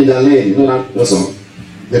to run in their lane. You know that song?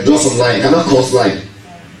 They draw some line, cannot cross line.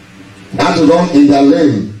 They have to run in their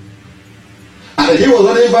lane. And he was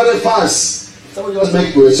running very fast. Someone just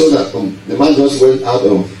make it so that the man just went out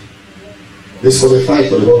of disqualified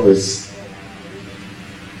for the whole race.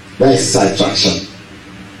 That is subtraction.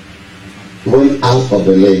 Went out of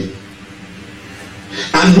the lane.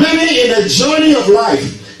 And many in the journey of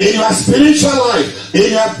life, in your spiritual life,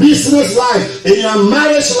 in your business life, in your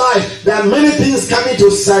marriage life, there are many things coming to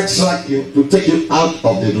sidetrack you, to take you out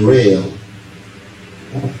of the rail.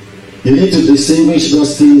 You need to distinguish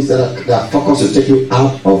those things that are focused to take you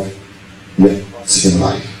out of your thoughts in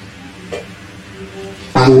life.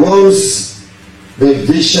 And once the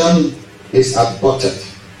vision is aborted,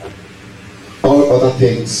 all other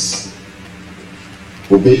things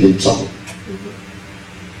will be in trouble.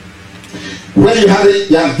 When you had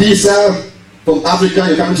your visa from Africa,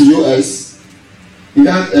 you come to US, you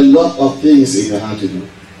have a lot of things in your hand to do.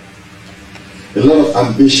 A lot of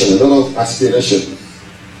ambition, a lot of aspiration.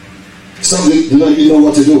 Some you don't even know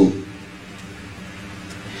what to do.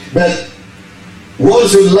 But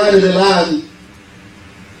once you land in the land,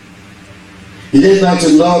 you need now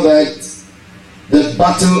to know that the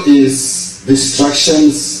battle is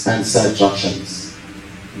distractions and subtractions.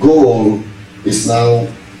 Goal is now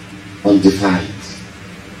undefined.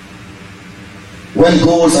 When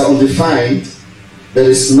goals are undefined, there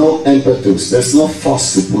is no impetus, there's no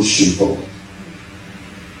force to push you forward.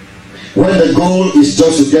 When the goal is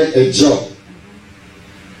just to get a job,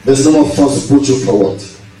 there's no more force to push you forward.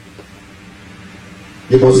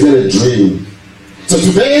 You must get a dream. So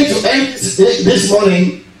today, to end this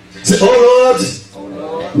morning, say, oh Lord,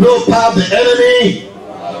 no power of the enemy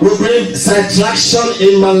will bring subtraction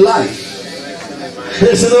in my life.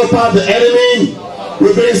 There's no power of the enemy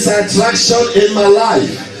will bring subtraction in my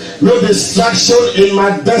life. No distraction in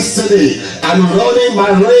my destiny. I'm running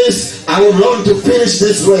my race. I will run to finish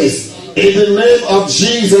this race. In the name of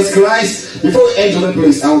Jesus Christ. Before we end the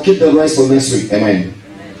place, I will keep the rest for next week. Amen.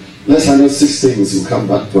 Let's handle 6 things. We'll come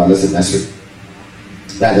back to our lesson next week.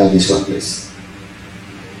 That this one, please.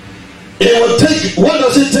 It will take. What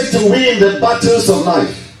does it take to win the battles of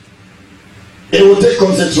life? It will take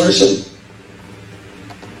concentration.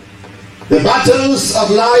 The battles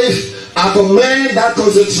of life are for men that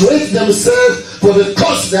concentrate themselves for the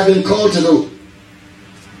cause they have been called to do.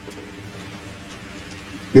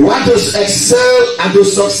 You want to excel and to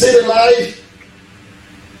succeed in life,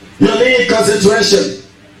 you need concentration.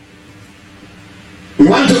 You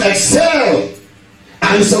want to excel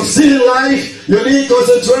and succeed in life, you need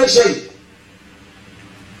concentration.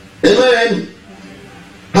 Amen.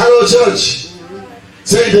 Hello, church.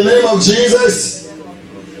 Say in the name of Jesus,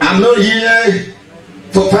 I'm not here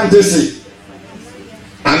for fantasy.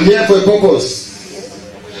 I'm here for a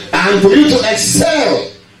purpose. And for you to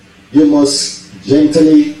excel, you must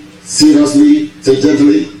gently, seriously, say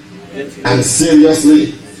gently, and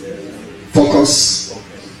seriously focus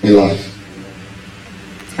in life.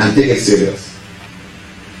 And take it serious.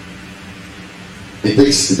 Take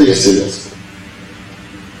it serious.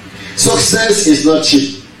 Success is not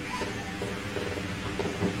cheap.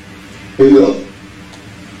 You know?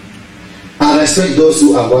 I respect those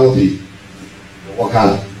who are wealthy. Work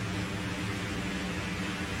hard.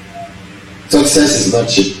 Success is not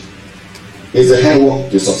cheap. It's a hard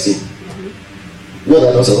work to succeed. You know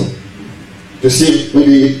that also? To see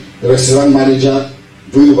maybe a restaurant manager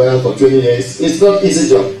doing well for 20 years, it's not easy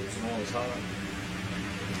job.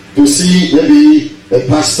 To see maybe a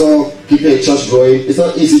pastor keeping a church going. It's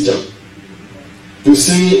not an easy job. To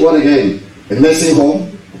see what again? A nursing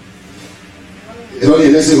home. You know, a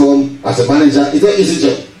nursing home as a manager. It's not an easy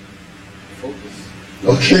job.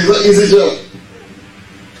 Okay, it's not an easy job.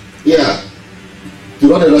 Yeah. To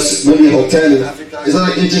run maybe a hotel in Africa. It's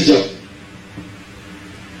not an easy job.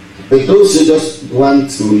 But those who just want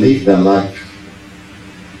to live their life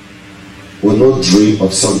will not dream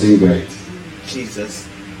of something great. Jesus.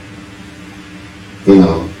 You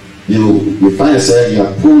know, you find yourself, you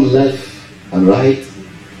are pulled left and right,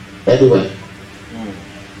 everywhere.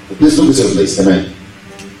 Please look at your place. Amen.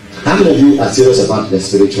 How many of you are serious about their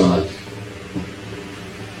spiritual life?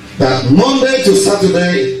 That Monday to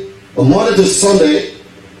Saturday, or Monday to Sunday,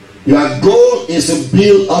 your goal is to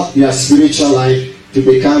build up your spiritual life to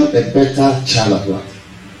become a better child of God.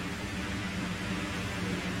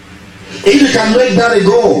 If you can make that a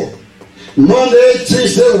goal, Monday,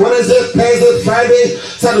 Tuesday, Wednesday, Thursday, Friday,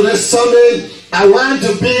 Saturday, Sunday, I want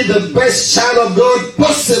to be the best child of God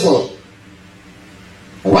possible.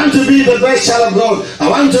 I want to be the best child of God. I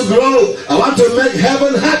want to grow. I want to make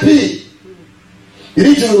heaven happy. You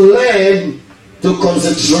need to learn to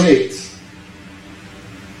concentrate.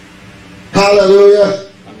 Hallelujah.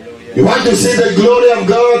 You want to see the glory of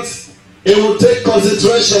God? It will take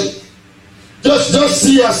concentration. Just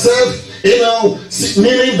see yourself,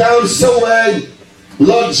 kneeling down somewhere.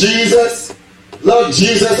 Lord Jesus,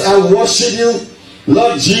 I worship you.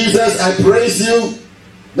 Lord Jesus, I praise you.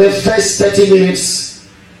 The first 30 minutes,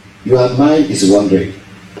 your mind is wandering.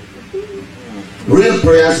 Real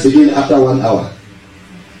prayers begin after 1 hour.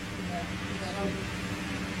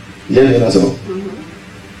 Yeah, you know so.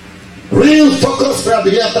 Real focus prayer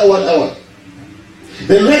begin after 1 hour.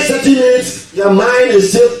 The next 30 minutes, your mind is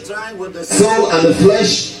still trying with the soul and the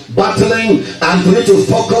flesh, battling, and you need to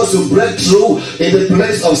focus to break through in the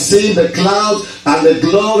place of seeing the cloud and the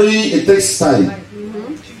glory. It takes time.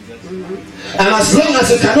 And as long as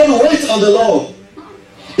you cannot wait on the Lord,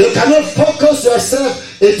 you cannot focus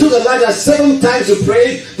yourself. It took Elijah 7 times to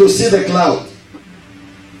pray to see the cloud.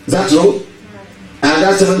 Is that true? And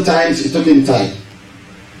that 7 times it took him time.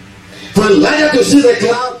 For Elijah to see the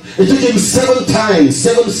cloud, it took him 7 times,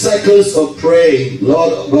 7 cycles of praying.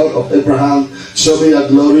 Lord God of Abraham, show me your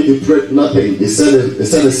glory. He prayed nothing. He said it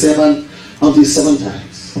 7 until 7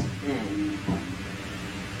 times.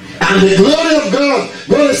 And the glory of God,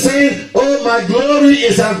 God is saying, oh, my glory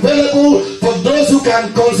is available for those who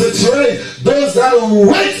can concentrate, those that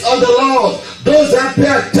wait on the Lord, those that pay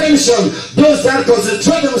attention, those that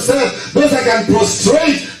concentrate themselves, those that can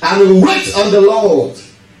prostrate and wait on the Lord.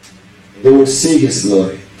 They will see His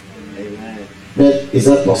glory. Amen. But is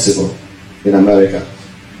that possible in America?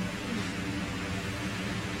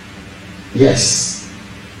 Yes.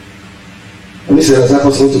 And he said, is that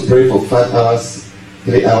possible to pray for 5 hours,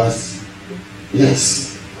 3 hours?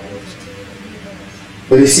 Yes.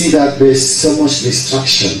 But you see that there's so much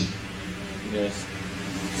distraction. Yes.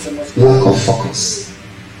 So much Lack of focus.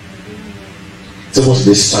 So much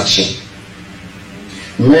distraction.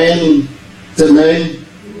 Men,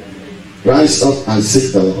 rise up and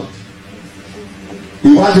seek the Lord.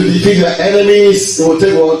 You want to defeat your enemies, it will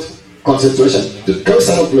take what? Concentration. Come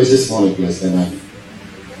stand up, please, this morning, please. Amen.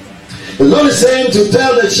 The Lord is saying to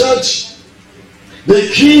tell the church,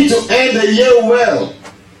 the key to end the year well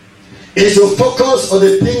is to focus on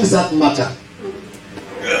the things that matter.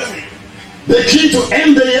 The key to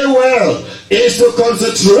end the year well is to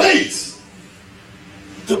concentrate,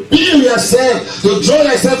 to build yourself, to draw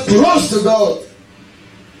yourself close to God.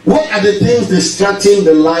 What are the things distracting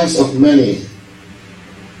the lives of many?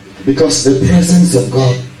 Because the presence of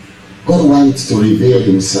God wants to reveal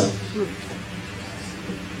Himself.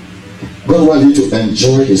 God wants you to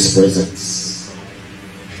enjoy His presence.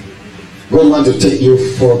 God wants to take you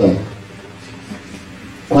further.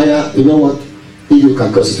 Why? You know what? If you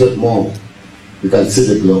can concentrate more, you can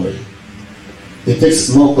see the glory. It takes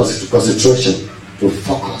more concentration to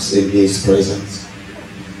focus in His presence.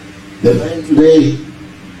 The man today,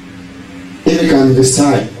 if you can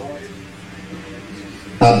decide,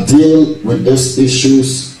 I deal with those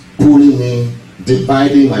issues pulling me,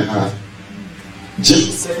 dividing my heart.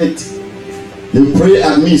 Jesus said, you pray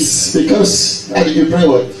amiss because, how do you pray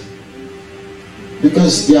what?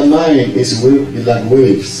 Because your mind is like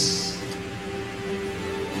waves.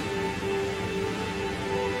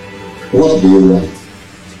 What do you want?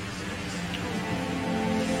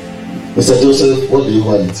 Mr. Joseph, what do you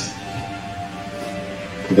want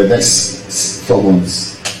in the next 4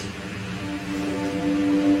 months?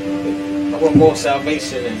 I want more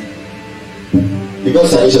salvation and You got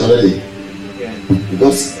salvation already. yeah.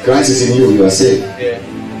 Because Christ is in you, you are saved. Yeah.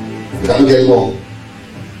 You cannot get more.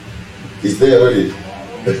 It's there already.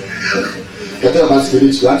 You're talking about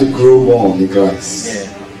spiritual. You have to grow more in Christ. Yeah.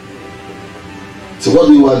 So what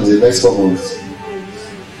do you want in the next 4 months?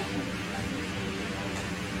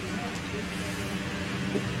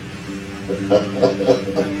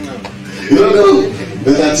 You don't know?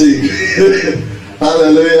 Better thing.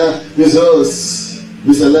 Hallelujah.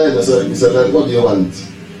 Mr. Len, what do you want?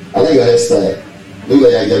 I like your hairstyle. Look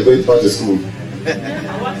like you're going back to school. I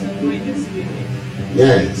want to do it this week.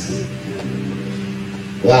 Yes.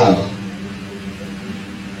 Wow.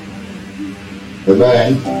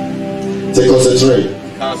 Amen. Say concentrate.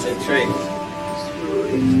 Concentrate.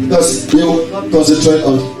 Because you concentrate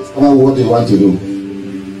on what you want to do.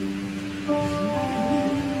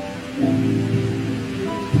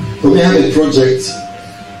 We have a project.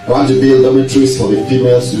 I want to build dormitories for the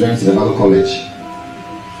female students in the Bible college.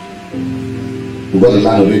 We've got the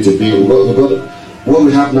land already to build. What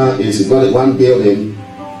we have now is we've got one building.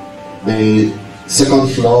 The second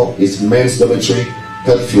floor is men's dormitory.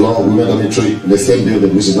 Third floor, women's dormitory. The same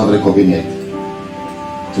building, which is not very convenient.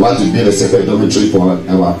 We want to build a separate dormitory for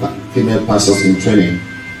our female pastors in training.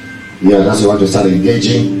 Yeah, that's what we want to start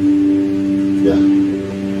engaging. Yeah.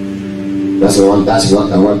 That's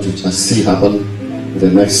what I want to see happen in the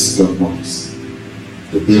next 12 months.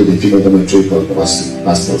 To build a female dormitory for the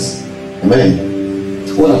pastors. Amen.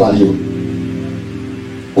 What about you?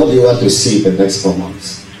 What do you want to see in the next 4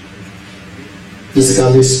 months?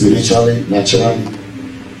 Physically, spiritually, naturally?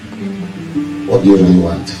 What do you really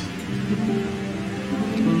want?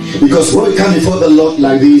 Because when we come before the Lord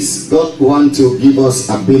like this, God wants to give us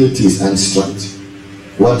abilities and strength.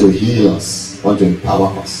 Want to heal us. Want to empower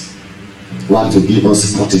us. Want to give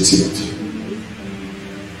us fortitude.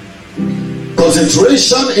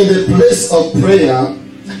 Concentration in the place of prayer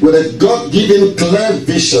with a God-given clear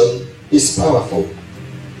vision is powerful.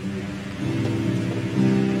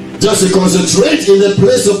 Just to concentrate in the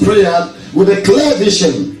place of prayer with a clear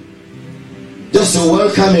vision, just to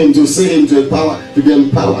welcome Him, to see Him, to be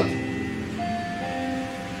empowered.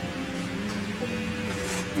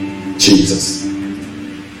 Jesus.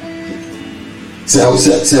 Say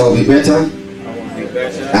I'll be better. I want to be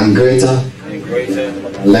better And greater. and greater.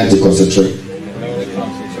 Learn to concentrate. Learn to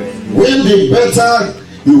concentrate. Will be better.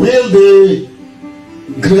 You will be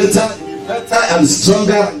greater and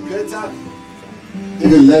stronger.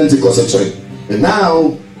 If you learn to concentrate. And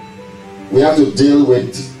now we have to deal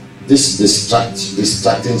with this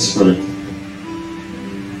distracting spirit.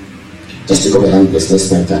 Just to go ahead and let's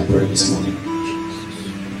spend time praying this morning.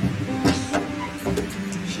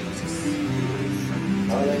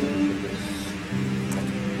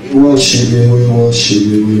 We worship you, we worship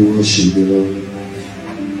you, we worship you, Lord.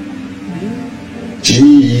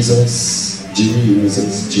 Jesus,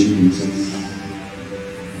 Jesus, Jesus.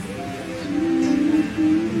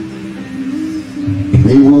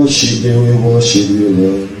 We worship you,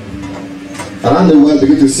 Lord. Around the world,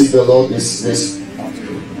 begin to seek the Lord this.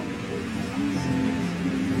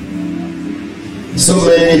 So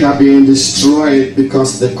many have been destroyed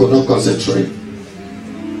because they could not concentrate.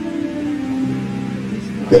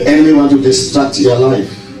 The enemy wants to distract your life.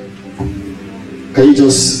 Can you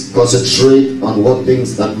just concentrate on what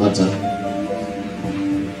things that matter?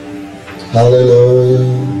 Hallelujah.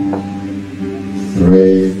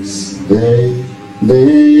 Praise the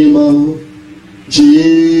name of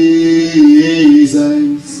Jesus.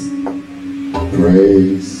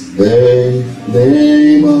 Praise the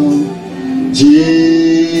name of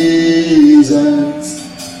Jesus.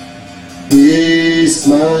 He is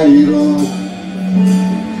my rock.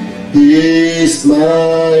 He is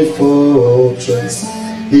my fortress.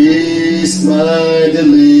 He is my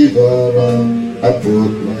deliverer. I put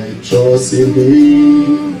my trust in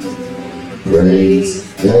Him. Praise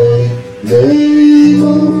the name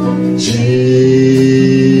of Jesus.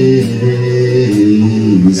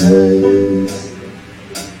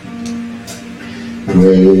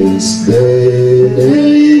 Praise the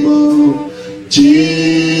name of Jesus.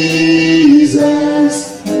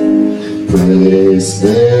 Praise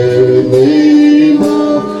the name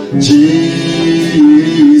of Jesus.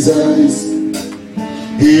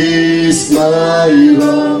 He is my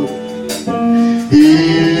rock. He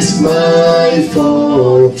is my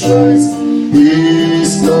fortress. He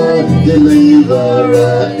is my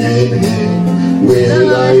deliverer. In Him will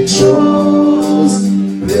I trust.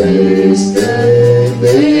 Praise the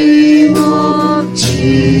name of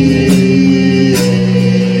Jesus.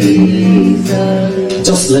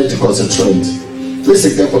 Just learn to concentrate.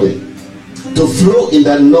 Listen carefully. To flow in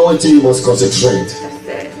the anointing, you must concentrate.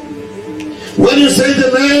 When you say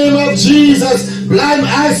the name of Jesus, blind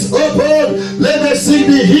eyes open, let the sick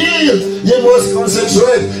be healed. You must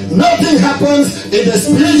concentrate. Nothing happens in the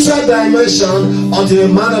spiritual dimension until a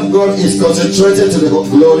man of God is concentrated to the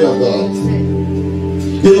glory of God.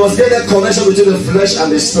 You must get that connection between the flesh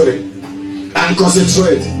and the spirit and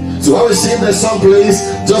concentrate. So when we sing the song, please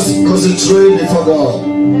just concentrate before God.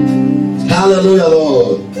 Hallelujah,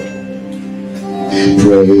 Lord.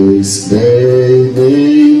 Praise the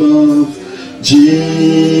name of Jesus.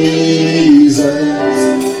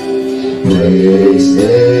 Praise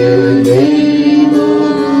the name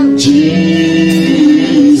of Jesus.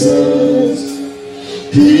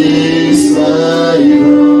 He's my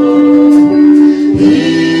rock.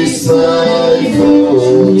 He's my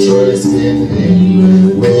fortress. In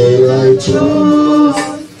Him will I trust.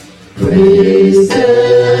 Praise the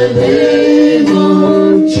name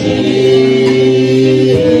of Jesus.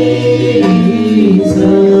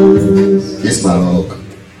 He's my rock.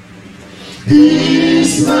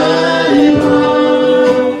 He's my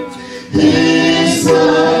rock. He's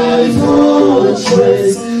my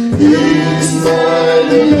fortress. He's my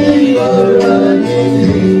deliverer. In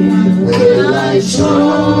Him will I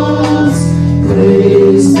trust.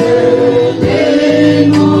 Praise the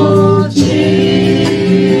name of Jesus.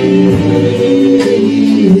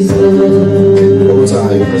 One more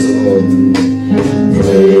time, praise the Lord.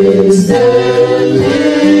 Praise the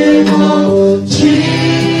name of Jesus.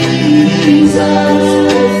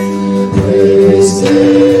 Praise the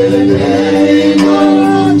name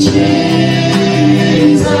of Jesus.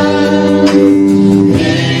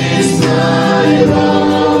 He's my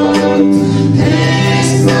rock.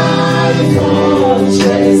 He's my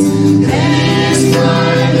fortress. He's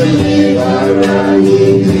my deliverer. In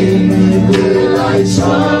Him will I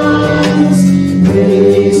trust.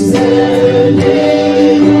 Praise the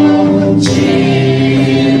name of Jesus.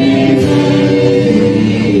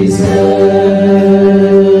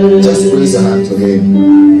 Just raise your hand to Him.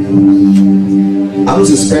 I want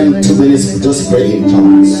to spend 2 minutes just praying in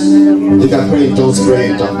tongues. You can pray in tongues, pray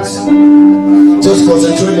in tongues. Just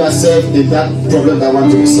concentrate yourself in that problem that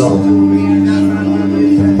wants to be solved.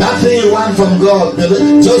 That thing you want from God,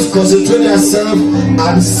 just concentrate yourself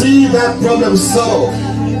and see that problem solved.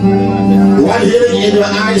 You want healing in your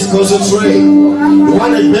eyes, concentrate. You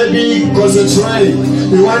want a baby, concentrate.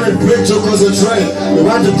 You want a breakthrough, concentrate. You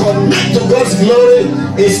want to connect to God's glory.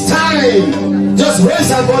 It's time. Just raise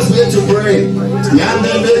our voice, begin to pray.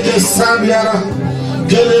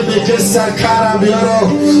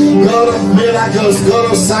 God of miracles, God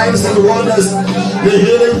of signs and wonders, the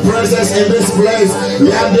healing presence in this place.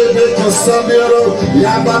 In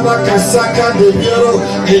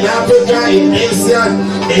Africa, in Asia,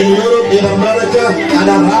 in Europe, in America, and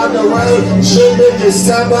around the world,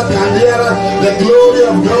 the glory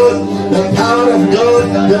of God, the power of God,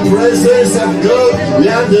 the presence of God.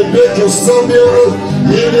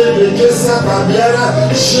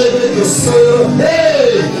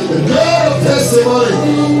 Hey, the God of testimony,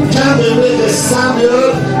 come and make a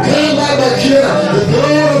Samuel, come back here. The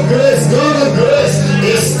God of grace,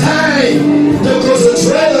 it's time to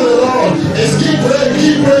concentrate on the Lord. It's keep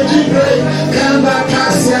praying. Come back,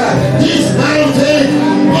 Cassia. This mountain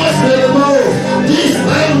must be removed. This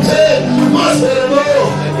mountain must be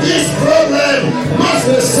removed. This problem must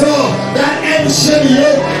be solved. That ancient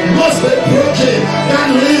yoke must be broken. That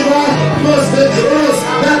river must be crossed.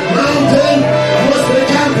 That mountain must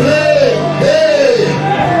become plain. Hey,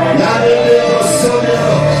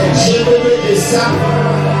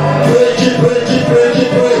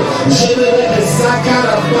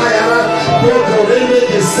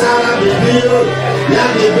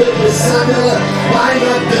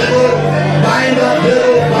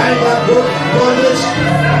 bind up bondage.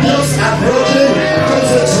 Yokes are broken.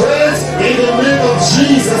 Concentrate in the name of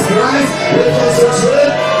Jesus Christ. We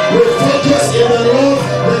concentrate. We focus in the Lord,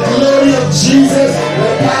 the glory of Jesus, the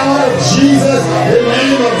power of Jesus, the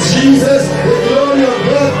name of Jesus, the glory of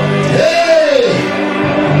God. Hey!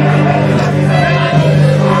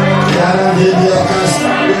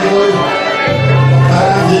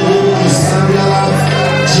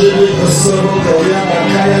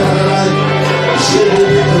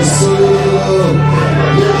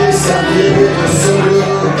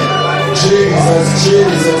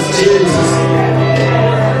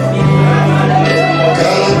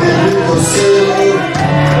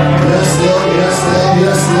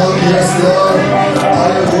 Jesus. Yes, Lord. I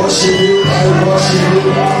worship you.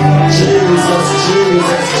 Jesus.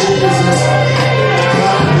 Jesus.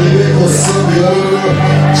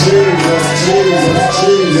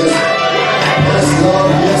 Yes,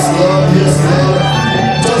 Lord.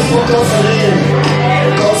 Just focus on Him.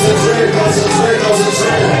 Concentrate.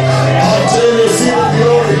 Until you see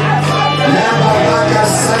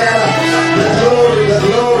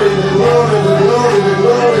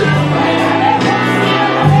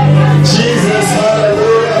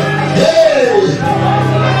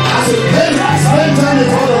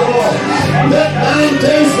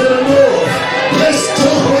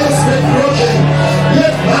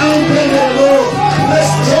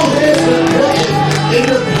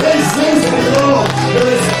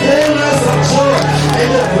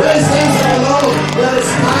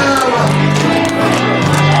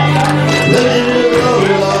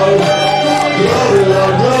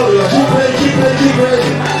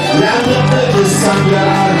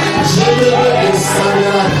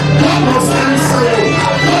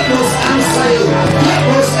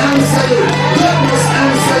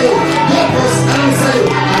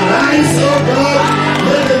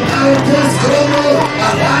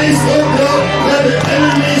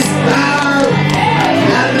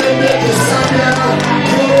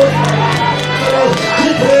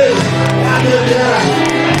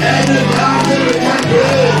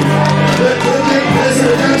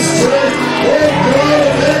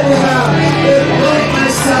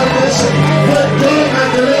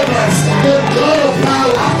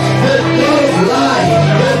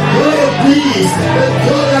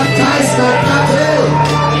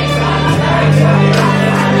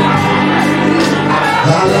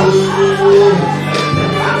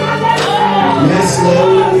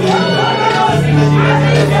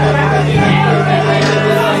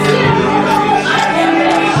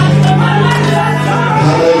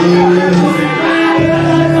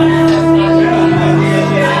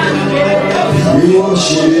We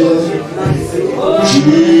worship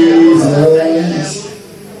Jesus,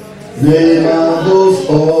 name above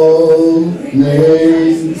all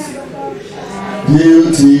names,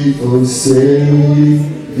 beautiful Savior,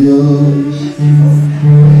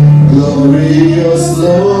 glorious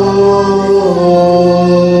Lord,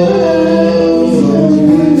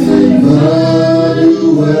 Emmanuel,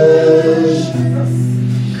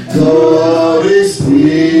 God is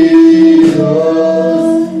with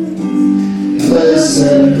us,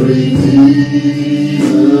 blessed Redeemer,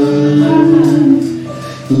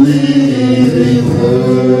 living Word.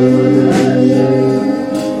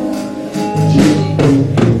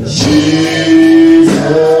 Jesus,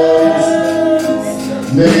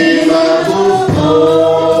 name above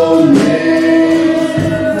all names,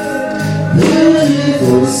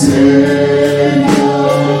 beautiful Savior,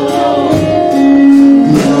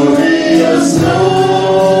 glorious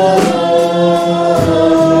Lord,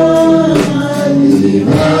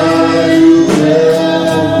 Emmanuel,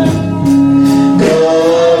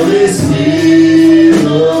 God is with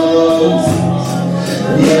us,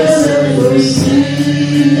 blessed Redeemer,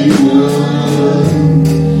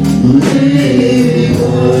 living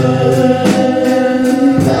Word.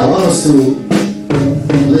 Now I want us to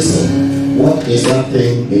listen. What is that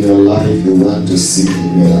thing in your life you want to see a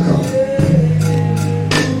miracle?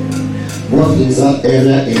 What is that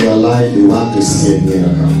area in your life you want to see a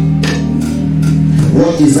miracle?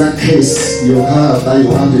 What is that case you have that you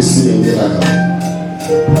want to see a miracle?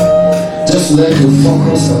 Just learn to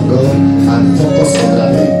focus on God and focus on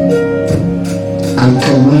that thing and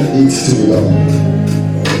command it to be done.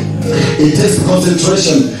 It takes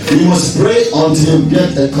concentration. You must pray until you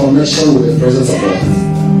get a connection with the presence of God.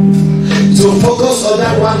 So focus on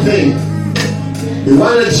that one thing. You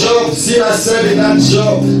want a job, see yourself in that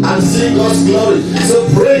job and see God's glory. So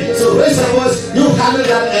pray. So raise your voice, you handle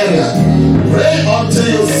that area. Pray until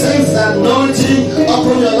you sense the anointing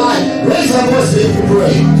upon your life. Raise your voice if you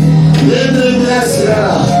pray.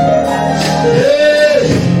 Hey,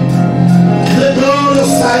 the God of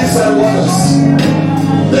signs and wonders.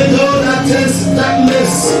 The God that turns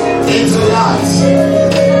darkness into light.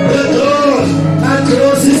 The God that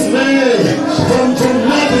closes men from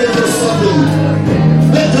nothing to something.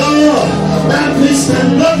 The God that makes them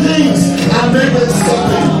nothings and make them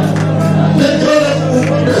something. The God of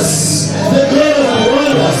wonders. The God of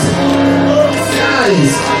wonders.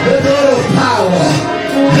 Signs. The God of power.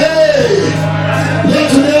 Hey! Let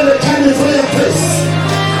today we come before your face.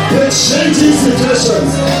 We're changing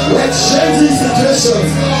situations. We're changing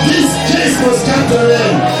situations. This case must come to an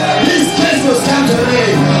end. This case must come to an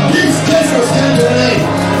end. This case must come to an end.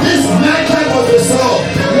 This matter must be solved.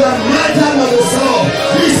 Your matter must be solved.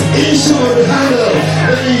 This issue will be handled.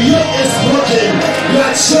 The yoke is broken.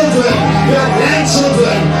 Your children, your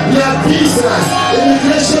grandchildren, your business,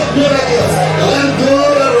 immigration miracles. Let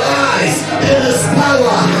God arise in His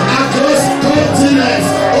power across continents.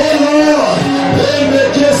 Oh Lord, let me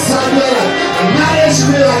get some marriage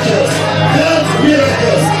miracles, health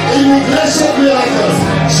miracles, immigration miracles,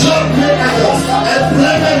 job miracles,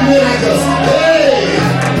 employment miracles. Hey!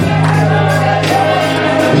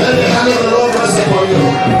 Let the hand of the Lord rest upon you.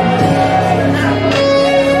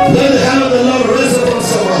 Let the hand of the Lord rest upon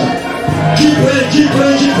someone. Keep praying, keep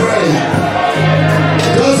praying, keep praying.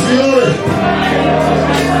 God's glory.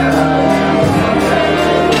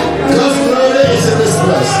 God's glory is in this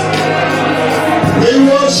place. We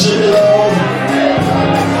worship you, Lord.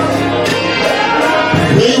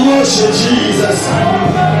 We worship Jesus.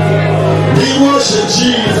 We worship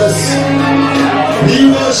Jesus. We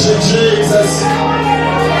worship Jesus.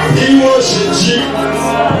 We worship Jesus.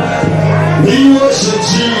 We worship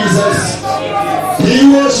Jesus. We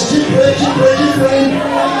worship, keep praying, keep praying, keep praying.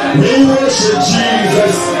 We worship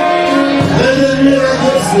Jesus. Let the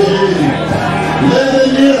miracles begin. Let the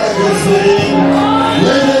miracles begin.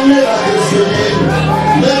 Let the miracles begin.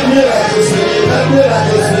 Let miracles begin. Let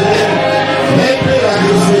miracles begin. Let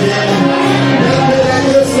miracles begin. Let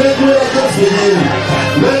miracles, let miracles begin.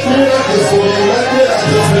 Let miracles begin. Let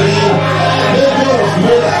miracles begin. The God of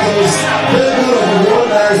miracles. The God of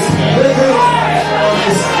wonders. The God of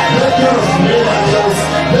wonders. The God of miracles.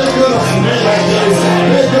 The God of miracles.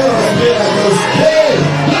 The God of miracles. Hey,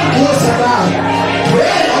 look closer now.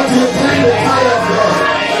 Pray until you find the fire of God.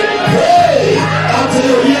 Pray.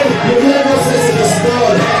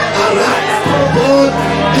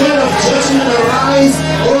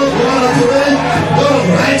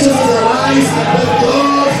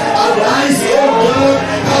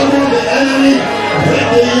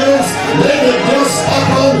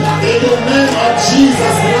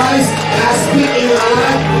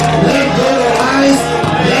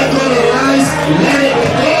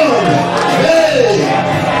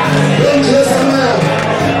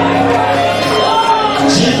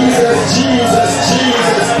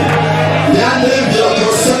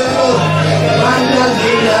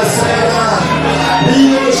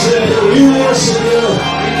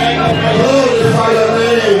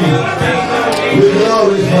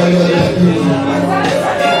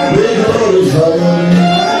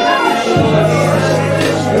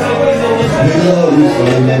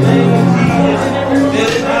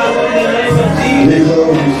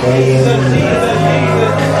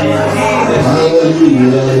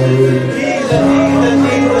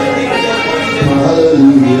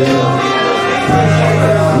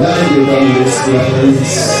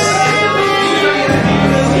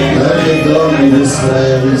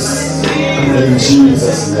 In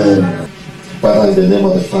Jesus' name. Father, in the name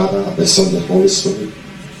of the Father, of the Son, and the Holy Spirit,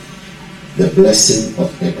 the blessing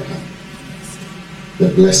of Abraham, the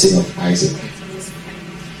blessing of Isaac,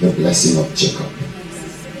 the blessing of Jacob,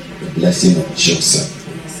 the blessing of Joseph,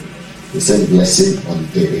 the same blessing on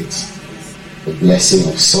David, the blessing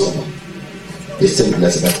of Solomon, the same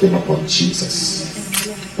blessing that came upon Jesus,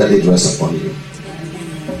 that it rests upon you.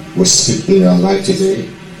 We speak in your life today,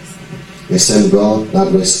 the same God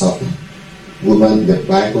that raised up women in the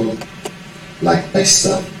Bible, like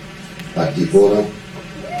Esther, like Deborah,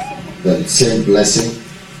 the same blessing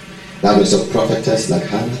that was a prophetess like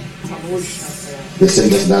Hannah, the same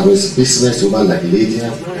blessing that was businesswoman like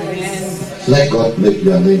Lydia. Let God make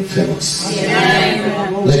your name famous.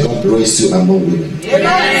 Let God raise you among women.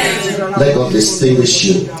 Let God distinguish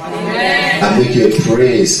you and make you a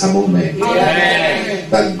praise among men.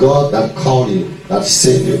 That God that called you, that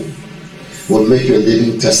saved you, will make you a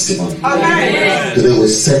living testimony. Today will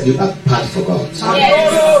set you apart for God.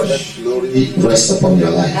 Let glory rest upon your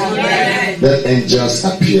life. Let angels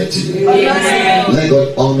appear to you. Let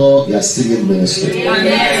God honor your singing ministry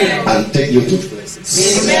and take you to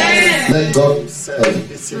places. Let God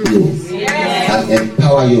serve you and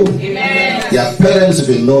empower you. Your parents will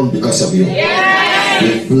be known because of you.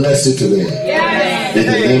 We bless you today. In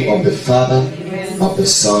the name of the Father, of the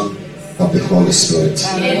Son, of the Holy Spirit.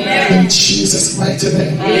 In Jesus' mighty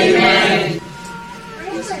name. Amen.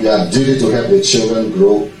 Your duty to help the children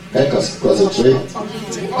grow. Concentrate.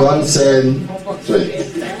 Concentrate.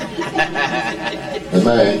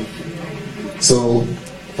 Amen. So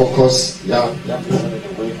focus.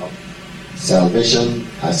 Salvation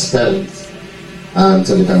as parents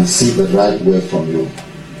until you can see the right way from you.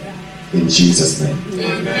 In Jesus' name.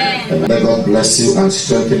 Amen. Let God bless you and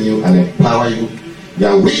strengthen you and empower you.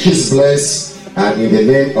 Your week is blessed, and in the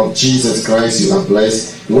name of Jesus Christ you are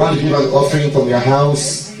blessed. You want to give an offering from your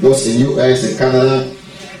house, those in US, in Canada,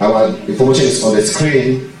 our information is on the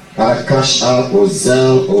screen. Cash App or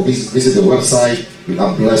Zelle, or visit the website. You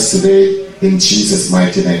are blessed today in Jesus'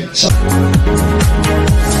 mighty name.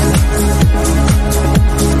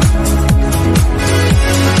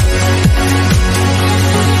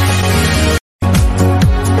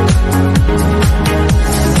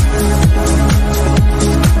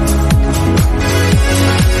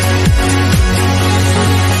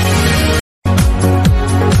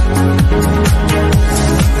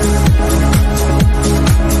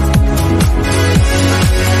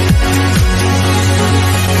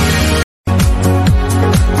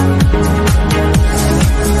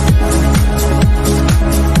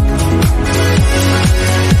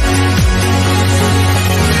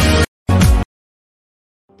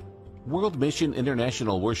 World Mission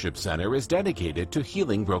International Worship Center is dedicated to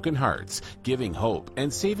healing broken hearts, giving hope,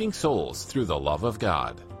 and saving souls through the love of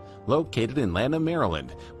God. Located in Lanham,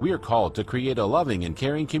 Maryland, we are called to create a loving and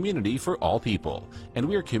caring community for all people, and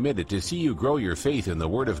we are committed to see you grow your faith in the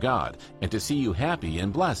Word of God and to see you happy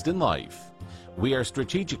and blessed in life. We are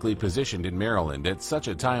strategically positioned in Maryland at such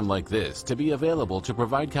a time like this to be available to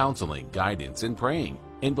provide counseling, guidance, and praying,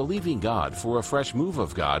 and believing God for a fresh move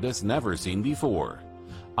of God as never seen before.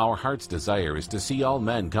 Our heart's desire is to see all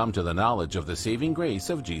men come to the knowledge of the saving grace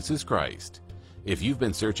of Jesus Christ. If you've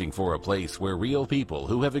been searching for a place where real people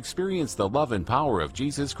who have experienced the love and power of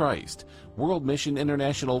Jesus Christ, World Mission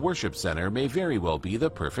International Worship Center may very well be the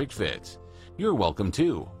perfect fit. You're welcome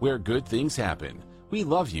too, where good things happen. We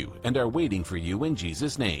love you and are waiting for you in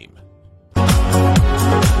Jesus' name.